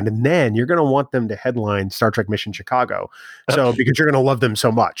of the band. And then you're going to want them to headline Star Trek Mission Chicago. So, because you're going to love them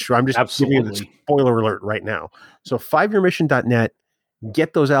so much. So I'm just giving you the spoiler alert right now. So 5yearmission.net,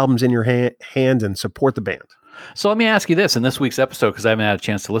 get those albums in your hands and support the band. So let me ask you this in this week's episode, because I haven't had a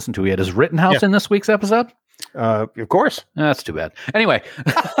chance to listen to it yet. Is Rittenhouse in this week's episode? Of course. That's too bad. Anyway.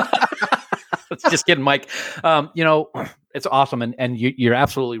 Just kidding, Mike. It's awesome, and you're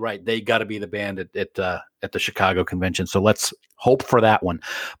absolutely right. They got to be the band at the Chicago convention. So let's hope for that one.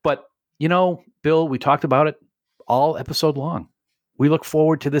 But Bill, we talked about it all episode long. We look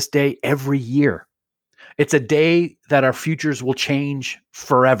forward to this day every year. It's a day that our futures will change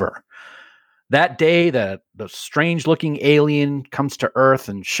forever. That day that the strange-looking alien comes to Earth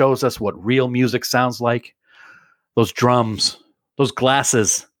and shows us what real music sounds like. Those drums, those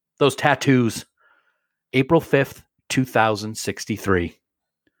glasses, those tattoos. April 5th, 2063.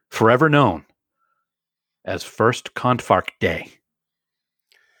 Forever known as First Contact Day.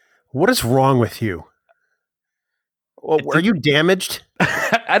 What is wrong with you? Well, are you damaged?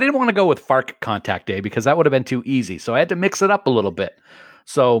 I didn't want to go with FARC contact day because that would have been too easy. So I had to mix it up a little bit.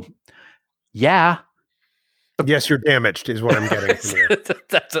 So, yeah. Yes, you're damaged is what I'm getting from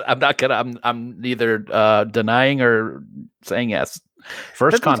you. I'm neither denying or saying yes.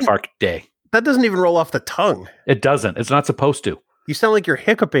 First FARC day. That doesn't even roll off the tongue. It doesn't. It's not supposed to. You sound like you're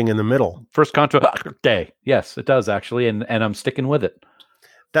hiccuping in the middle. First FARC day. Yes, it does actually. And I'm sticking with it.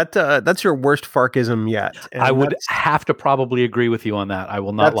 That's your worst FARCism yet. And I would have to probably agree with you on that. I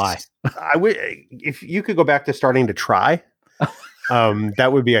will not lie. I would, if you could go back to starting to try,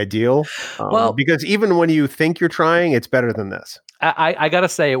 that would be ideal. Well, because even when you think you're trying, it's better than this. I gotta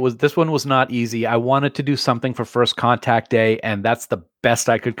say, this one was not easy. I wanted to do something for First Contact Day, and that's the best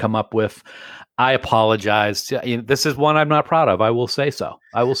I could come up with. I apologize. This is one I'm not proud of. I will say so.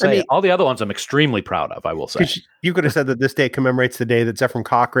 I will say all the other ones I'm extremely proud of. I will say. You could have said that this day commemorates the day that Zefram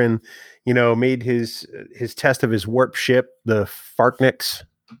Cochrane, made his test of his warp ship, the Farknix.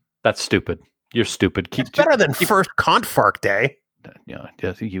 That's stupid. You're stupid. It's better than First Farc Day. Yeah.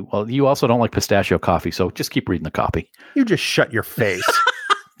 You also don't like pistachio coffee, so just keep reading the copy. You just shut your face.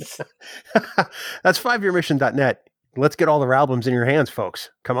 That's 5yearmission.net. Let's get all their albums in your hands, folks.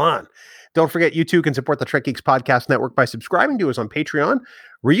 Come on. Don't forget, you too can support the Trek Geeks Podcast Network by subscribing to us on Patreon,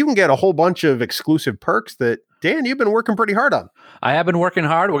 where you can get a whole bunch of exclusive perks that, Dan, you've been working pretty hard on. I have been working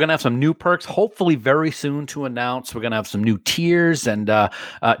hard. We're going to have some new perks, hopefully very soon to announce. We're going to have some new tiers, and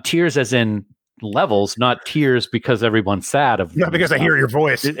tiers as in levels, not tears because everyone's sad. Not because I hear your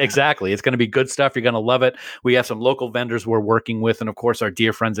voice. Exactly. It's going to be good stuff. You're going to love it. We have some local vendors we're working with, and of course our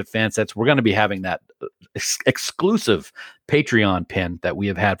dear friends at Fansets. We're going to be having that exclusive Patreon pin that we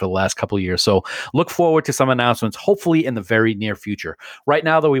have had for the last couple of years. So look forward to some announcements, hopefully in the very near future. Right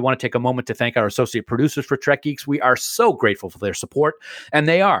now, though, we want to take a moment to thank our associate producers for Trek Geeks. We are so grateful for their support, and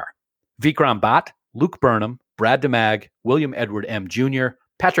they are Vikram Bhatt, Luke Burnham, Brad DeMag, William Edward M. Jr.,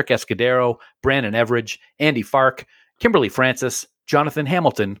 Patrick Escudero, Brandon Everidge, Andy Fark, Kimberly Francis, Jonathan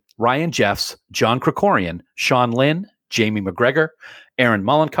Hamilton, Ryan Jeffs, John Krikorian, Sean Lynn, Jamie McGregor, Aaron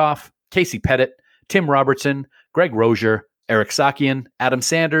Mollenkoff, Casey Pettit, Tim Robertson, Greg Rozier, Eric Sakian, Adam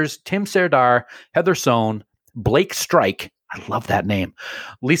Sanders, Tim Serdar, Heather Sohn, Blake Strike, I love that name,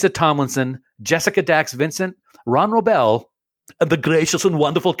 Lisa Tomlinson, Jessica Dax Vincent, Ron Robel, and the gracious and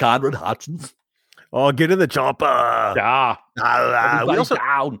wonderful Conrad Hutchins. Oh, get in the chopper. Yeah. We also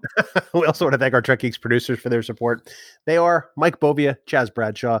want to thank our Trek Geeks producers for their support. They are Mike Bovia, Chaz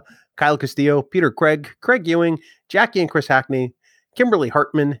Bradshaw, Kyle Castillo, Peter Craig, Craig Ewing, Jackie and Chris Hackney, Kimberly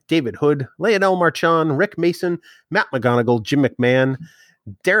Hartman, David Hood, Leonel Marchand, Rick Mason, Matt McGonigal, Jim McMahon,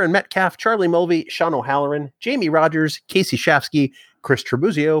 Darren Metcalf, Charlie Mulvey, Sean O'Halloran, Jamie Rogers, Casey Shafsky, Chris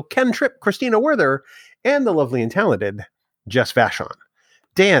Trebuzio, Ken Tripp, Christina Werther, and the lovely and talented Jess Vashon.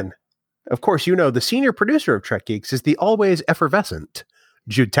 Dan, of course, the senior producer of Trek Geeks is the always effervescent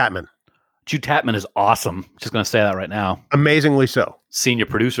Jude Tatman. Jude Tatman is awesome. Just going to say that right now. Amazingly so. Senior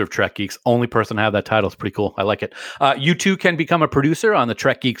producer of Trek Geeks. Only person to have that title. It's pretty cool. I like it. You too can become a producer on the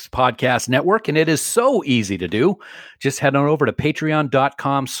Trek Geeks Podcast Network, and it is so easy to do. Just head on over to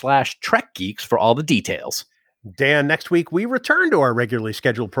patreon.com/TrekGeeks for all the details. Dan, next week we return to our regularly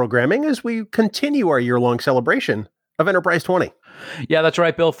scheduled programming as we continue our year-long celebration of Enterprise 20. Yeah, that's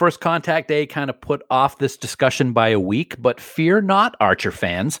right, Bill. First Contact Day kind of put off this discussion by a week, but fear not, Archer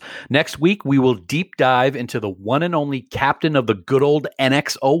fans. Next week, we will deep dive into the one and only captain of the good old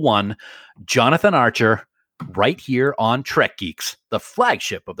NX-01, Jonathan Archer, right here on Trek Geeks, the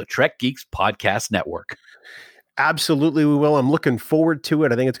flagship of the Trek Geeks Podcast Network. Absolutely, we will. I'm looking forward to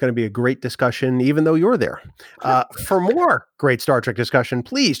it. I think it's going to be a great discussion, even though you're there. For more great Star Trek discussion,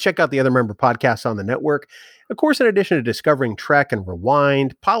 please check out the other member podcasts on the network. Of course, in addition to Discovering Trek and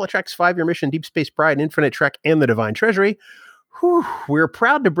Rewind, Polytrek's 5-Year Mission, Deep Space Pride, Infinite Trek, and The Divine Treasury, we're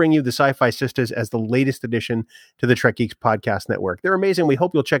proud to bring you the Sci-Fi Sisters as the latest addition to the Trek Geeks Podcast Network. They're amazing. We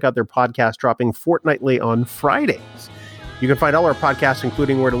hope you'll check out their podcast dropping fortnightly on Fridays. You can find all our podcasts,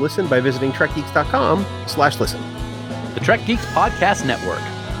 including where to listen, by visiting trekgeeks.com/listen. The Trek Geeks Podcast Network.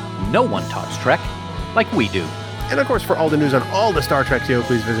 No one talks Trek like we do. And of course, for all the news on all the Star Trek show,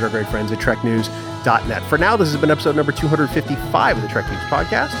 please visit our great friends at treknews.net. For now, this has been episode number 255 of the Trek Geeks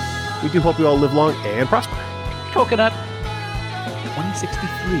Podcast. We do hope you all live long and prosper. Coconut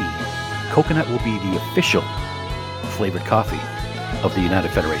 2063. Coconut will be the official flavored coffee of the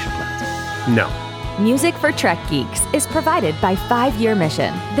United Federation Plans. No. Music for Trek Geeks is provided by 5-Year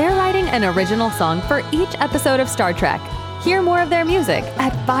Mission. They're writing an original song for each episode of Star Trek. Hear more of their music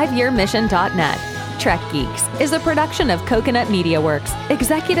at 5yearmission.net. Trek Geeks is a production of Coconut Media Works.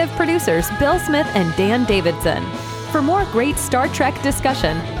 Executive producers Bill Smith and Dan Davidson. For more great Star Trek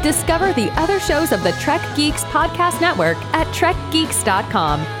discussion, discover the other shows of the Trek Geeks Podcast Network at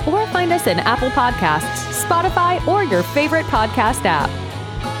trekgeeks.com or find us in Apple Podcasts, Spotify, or your favorite podcast app.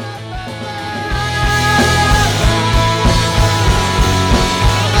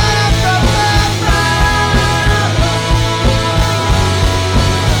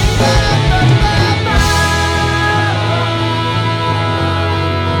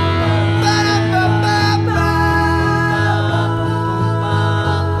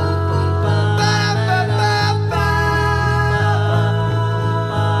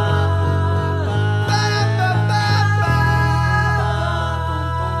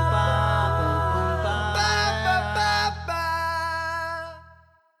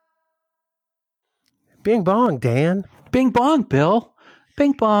 Bing bong, Dan. Bing bong, Bill.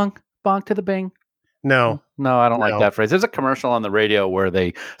 Bing bong. Bong to the bing. No. No, I don't like that phrase. There's a commercial on the radio where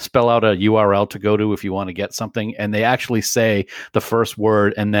they spell out a URL to go to if you want to get something, and they actually say the first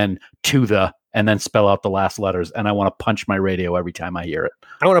word and then and then spell out the last letters. And I want to punch my radio every time I hear it.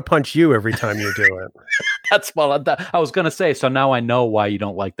 I want to punch you every time you do it. That's what I was going to say. So now I know why you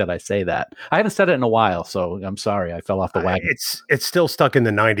don't like that I say that. I haven't said it in a while, so I'm sorry. I fell off the wagon. It's still stuck in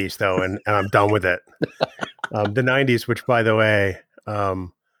the 90s, though, and I'm done with it. The 90s, which, by the way,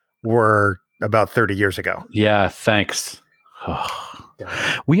 were about 30 years ago. Yeah, thanks.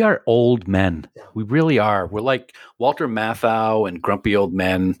 We are old men. We really are. We're like Walter Matthau and Grumpy Old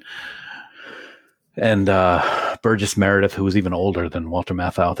Men and Burgess Meredith, who was even older than Walter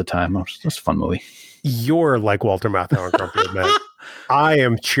Matthau at the time. It was a fun movie. You're like Walter Matthau and Grumpy Old Men. I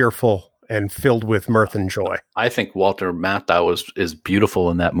am cheerful and filled with mirth and joy. I think Walter Matthau is beautiful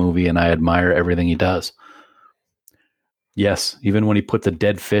in that movie, and I admire everything he does. Yes, even when he put the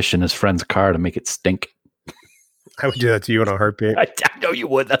dead fish in his friend's car to make it stink. I would do that to you in a heartbeat. I know you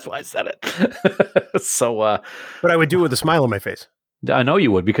would. That's why I said it. But I would do it with a smile on my face. I know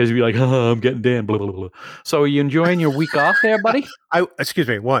you would, because you'd be like, "Oh, I'm getting Dan." Blah, blah, blah. So, are you enjoying your week off there, buddy? Excuse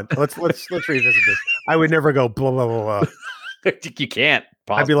me. One. Let's revisit this. I would never go blah blah blah blah. You can't.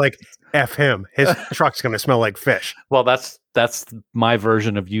 I'd be like, F him. His truck's going to smell like fish. Well, that's my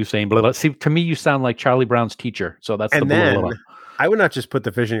version of you saying blah, blah. See, to me, you sound like Charlie Brown's teacher. So that's and the blah, then blah, blah. I would not just put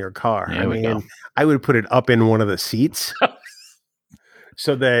the fish in your car. There I would put it up in one of the seats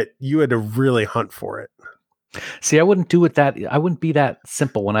so that you had to really hunt for it. See, I wouldn't do it I wouldn't be that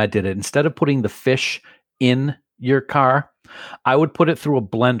simple when I did it. Instead of putting the fish in your car, I would put it through a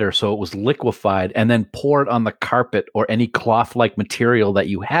blender so it was liquefied and then pour it on the carpet or any cloth-like material that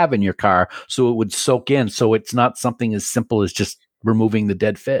you have in your car so it would soak in, so it's not something as simple as just removing the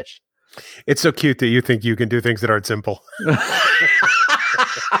dead fish. It's so cute that you think you can do things that aren't simple.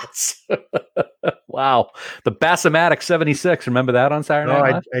 Wow. The Bassomatic 76. Remember that on Saturday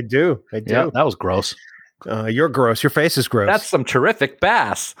Night Live? I do. Yeah, that was gross. You're gross. Your face is gross. That's some terrific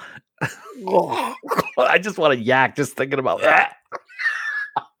bass. I just want to yak just thinking about that.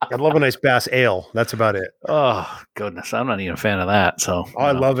 I love a nice bass ale. That's about it. Oh, goodness. I'm not even a fan of that. So,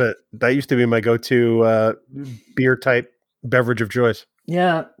 I love it. That used to be my go-to beer type beverage of choice.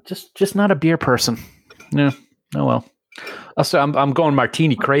 Yeah, just not a beer person. Yeah. Oh well. So I'm going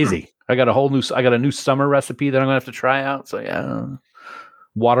martini crazy. I got a new summer recipe that I'm gonna have to try out. So yeah,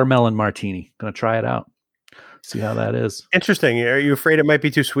 watermelon martini. Gonna try it out. See how that is. Interesting. Are you afraid it might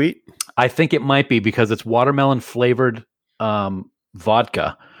be too sweet? I think it might be, because it's watermelon flavored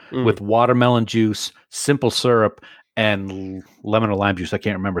vodka with watermelon juice, simple syrup, and lemon or lime juice. I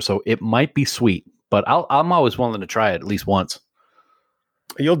can't remember. So it might be sweet, but I'm always willing to try it at least once.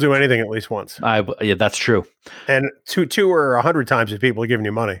 You'll do anything at least once. Yeah, that's true. And two or 100 times if people are giving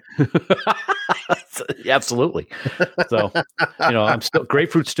you money. Absolutely. So,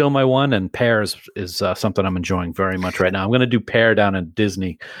 grapefruit's still my one, and pear is something I'm enjoying very much right now. I'm going to do pear down in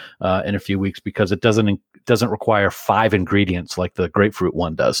Disney in a few weeks, because it doesn't require 5 ingredients like the grapefruit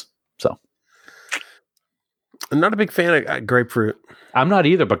one does. So, I'm not a big fan of grapefruit. I'm not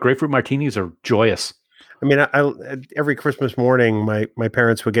either, but grapefruit martinis are joyous. I mean, every Christmas morning, my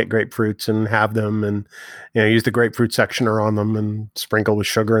parents would get grapefruits and have them, and use the grapefruit sectioner on them and sprinkle with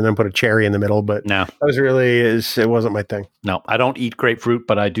sugar, and then put a cherry in the middle. But no, it wasn't my thing. No, I don't eat grapefruit,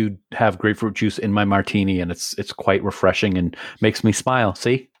 but I do have grapefruit juice in my martini, and it's quite refreshing and makes me smile.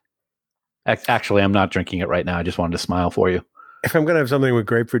 See, actually, I'm not drinking it right now. I just wanted to smile for you. If I'm going to have something with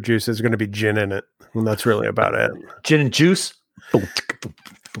grapefruit juice, there's going to be gin in it, and that's really about it. Gin and juice.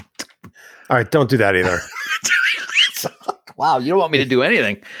 All right, don't do that either. Wow, you don't want me to do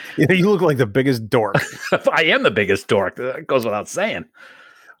anything. You look like the biggest dork. I am the biggest dork. That goes without saying.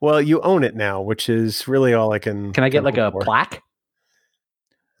 Well, you own it now, which is really all I can. Can I get like a plaque?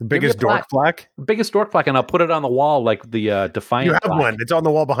 The biggest dork plaque? Biggest dork plaque, and I'll put it on the wall like the Defiant You have plaque. one. It's on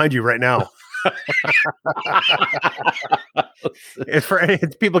the wall behind you right now.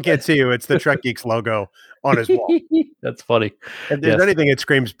 People can't see you. It's the Trek Geeks logo on his wall. That's funny. If there's anything, it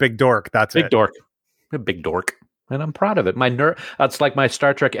screams big dork. That's Big it. dork. A big dork. And I'm proud of it. That's like my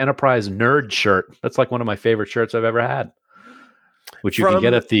Star Trek Enterprise nerd shirt. That's like one of my favorite shirts I've ever had. Which you can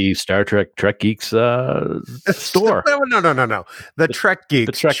get at the Star Trek Geeks store. No. The Trek Geeks.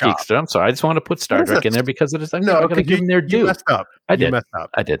 The Trek shop. Geeks. I'm sorry. I just want to put Star Trek in there because it is. I'm going to give them their due. You messed up. I did. You messed up.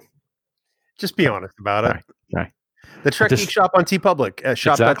 I did. Just be honest about it. All right. The Trek Geeks shop on TeePublic.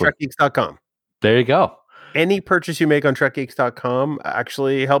 Shop.trekgeeks.com. There you go. Any purchase you make on TrekGeeks.com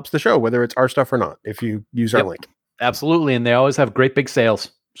actually helps the show, whether it's our stuff or not, if you use our link. Absolutely. And they always have great big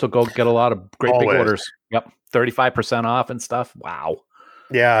sales. So go get a lot of great big orders. Yep. 35% off and stuff. Wow.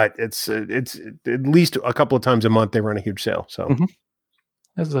 Yeah. It's at least a couple of times a month they run a huge sale. So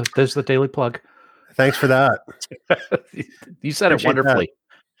there's the daily plug. Thanks for that. You said it wonderfully.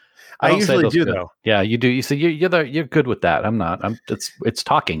 I usually do though. Yeah, you do. You see, you're good with that. I'm not. It's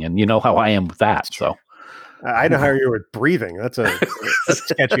talking, and you know how I am with that. So I know how you were breathing. That's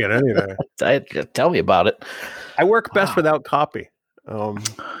sketchy on anything. Tell me about it. I work best without copy. But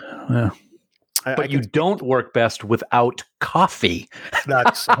you don't work best without coffee.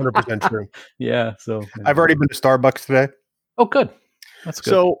 That's 100% true. Yeah. So I've already been to Starbucks today. Oh, good. That's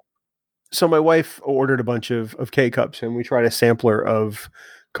good. So my wife ordered a bunch of K-Cups, and we tried a sampler of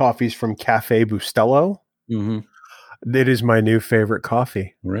coffees from Cafe Bustelo. Mm-hmm. It is my new favorite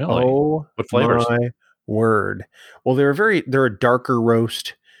coffee. Really? Oh, what flavors? My word. Well, they're a darker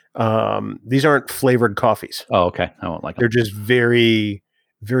roast. These aren't flavored coffees. Oh, okay. I won't like them. They're just very,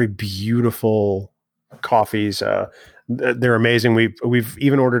 very beautiful coffees. They're amazing. We've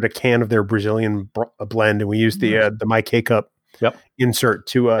even ordered a can of their Brazilian blend, and we use the My K-Cup insert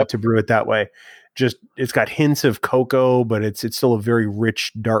to brew it that way. Just it's got hints of cocoa, but it's still a very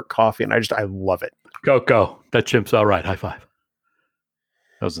rich dark coffee, and I love it. Cocoa. That chimp's all right. High five.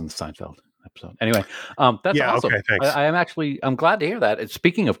 That was in the Seinfeld episode. Anyway, that's awesome. Okay, thanks. I'm glad to hear that.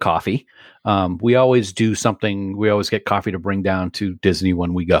 Speaking of coffee, we always do something. We always get coffee to bring down to Disney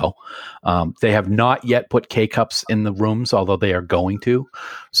when we go. They have not yet put K-Cups in the rooms, although they are going to.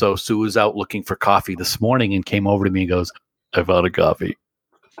 So Sue was out looking for coffee this morning and came over to me and goes, "I found a coffee.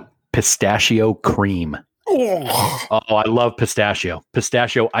 Pistachio cream." Oh, I love pistachio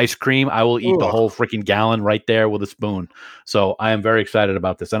ice cream. I will eat the whole freaking gallon right there with a spoon. So I am very excited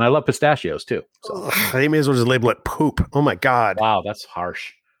about this, and I love pistachios too. So. They may as well just label it poop. Oh my god! Wow, that's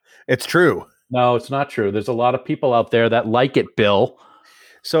harsh. It's true. No, it's not true. There's a lot of people out there that like it, Bill.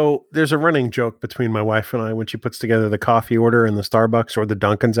 So there's a running joke between my wife and I when she puts together the coffee order in the Starbucks or the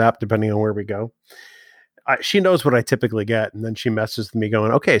Dunkin's app, depending on where we go. She knows what I typically get, and then she messes with me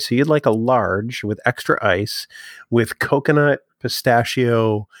going, "Okay, so you'd like a large with extra ice, with coconut,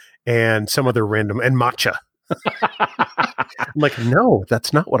 pistachio, and some other random, and matcha." I'm like, "No,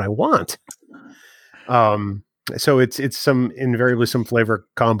 that's not what I want." So it's invariably some flavor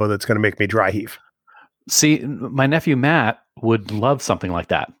combo that's going to make me dry heave. See, my nephew Matt would love something like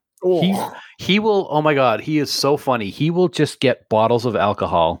that. Oh. He will. Oh my God, he is so funny. He will just get bottles of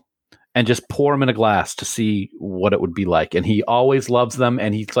alcohol and just pour them in a glass to see what it would be like. And he always loves them.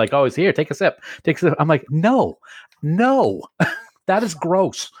 And he's like, "Oh, here, take a sip. Take a sip." I'm like, no, that is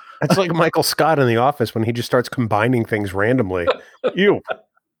gross. It's like Michael Scott in The Office when he just starts combining things randomly. Ew.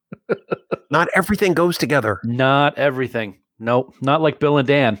 Not everything goes together. Not everything. Nope. Not like Bill and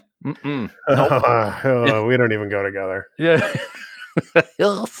Dan. Nope. We don't even go together. Yeah.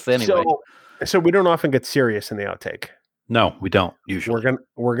 Anyway. So we don't often get serious in the outtake. No, we don't usually.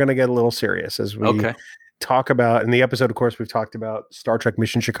 We're gonna get a little serious as we talk about in the episode. Of course, we've talked about Star Trek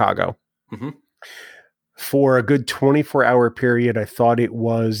Mission Chicago. Mm-hmm. For a good 24-hour period, I thought it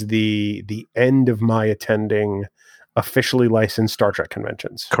was the end of my attending officially licensed Star Trek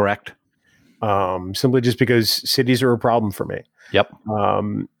conventions. Correct. Simply just because cities are a problem for me. Yep.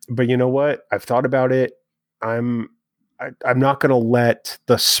 But you know what? I've thought about it. I'm not going to let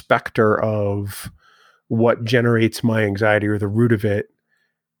the specter of what generates my anxiety or the root of it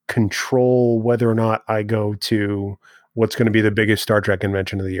control whether or not I go to what's going to be the biggest Star Trek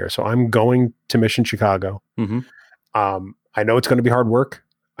convention of the year. So I'm going to Mission Chicago. Mm-hmm. I know it's going to be hard work.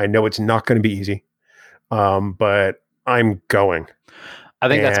 I know it's not going to be easy. But I'm going. I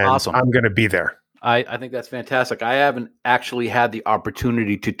think that's awesome. I'm going to be there. I think that's fantastic. I haven't actually had the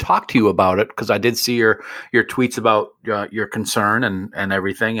opportunity to talk to you about it because I did see your tweets about your concern and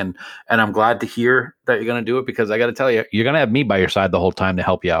everything, and I'm glad to hear that you're going to do it, because I got to tell you, you're going to have me by your side the whole time to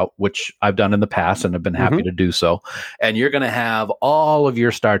help you out, which I've done in the past and have been happy to do so. And you're going to have all of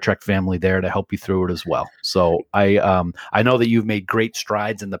your Star Trek family there to help you through it as well. So I know that you've made great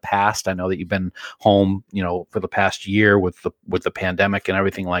strides in the past. I know that you've been home, for the past year with the pandemic and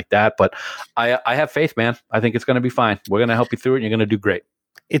everything like that. But I have faith, man. I think it's going to be fine. We're going to help you through it, and you're going to do great.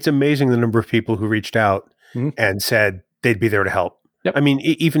 It's amazing the number of people who reached out and said they'd be there to help. Yep. I mean,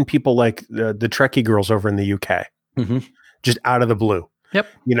 even people like the Trekkie girls over in the UK, just out of the blue. Yep.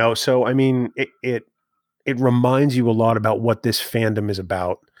 So I mean, it reminds you a lot about what this fandom is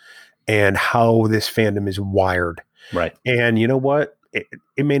about and how this fandom is wired. Right. And you know what?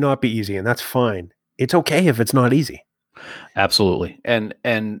 It may not be easy, and that's fine. It's okay if it's not easy. Absolutely. And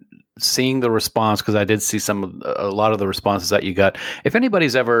seeing the response, because I did see a lot of the responses that you got. If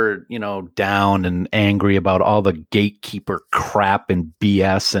anybody's ever, down and angry about all the gatekeeper crap and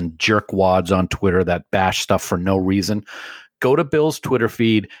BS and jerkwads on Twitter that bash stuff for no reason, go to Bill's Twitter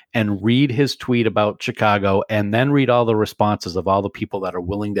feed and read his tweet about Chicago, and then read all the responses of all the people that are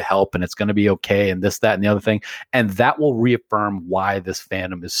willing to help, and it's going to be okay, and this, that, and the other thing. And that will reaffirm why this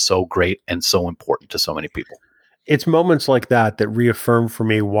fandom is so great and so important to so many people. It's moments like that reaffirm for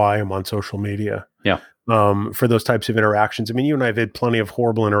me why I'm on social media. Yeah. For those types of interactions. I mean, you and I have had plenty of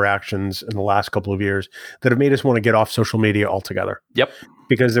horrible interactions in the last couple of years that have made us want to get off social media altogether. Yep.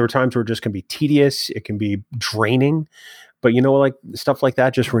 Because there were times where it just can be tedious. It can be draining. But like stuff like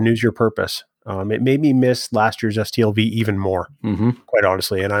that just renews your purpose. It made me miss last year's STLV even more, quite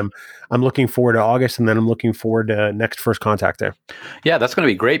honestly. And I'm looking forward to August, and then I'm looking forward to next First Contact Day. Yeah, that's going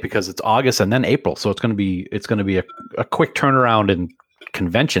to be great because it's August and then April, so it's going to be a quick turnaround in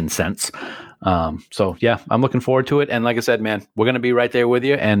convention sense. So yeah, I'm looking forward to it. And like I said, man, we're going to be right there with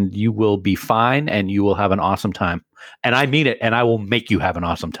you, and you will be fine, and you will have an awesome time. And I mean it, and I will make you have an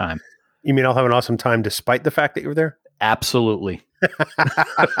awesome time. You mean I'll have an awesome time despite the fact that you're there? Absolutely. All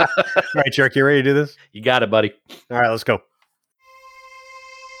right, Jerk, you ready to do this? You got it, buddy. All right, let's go.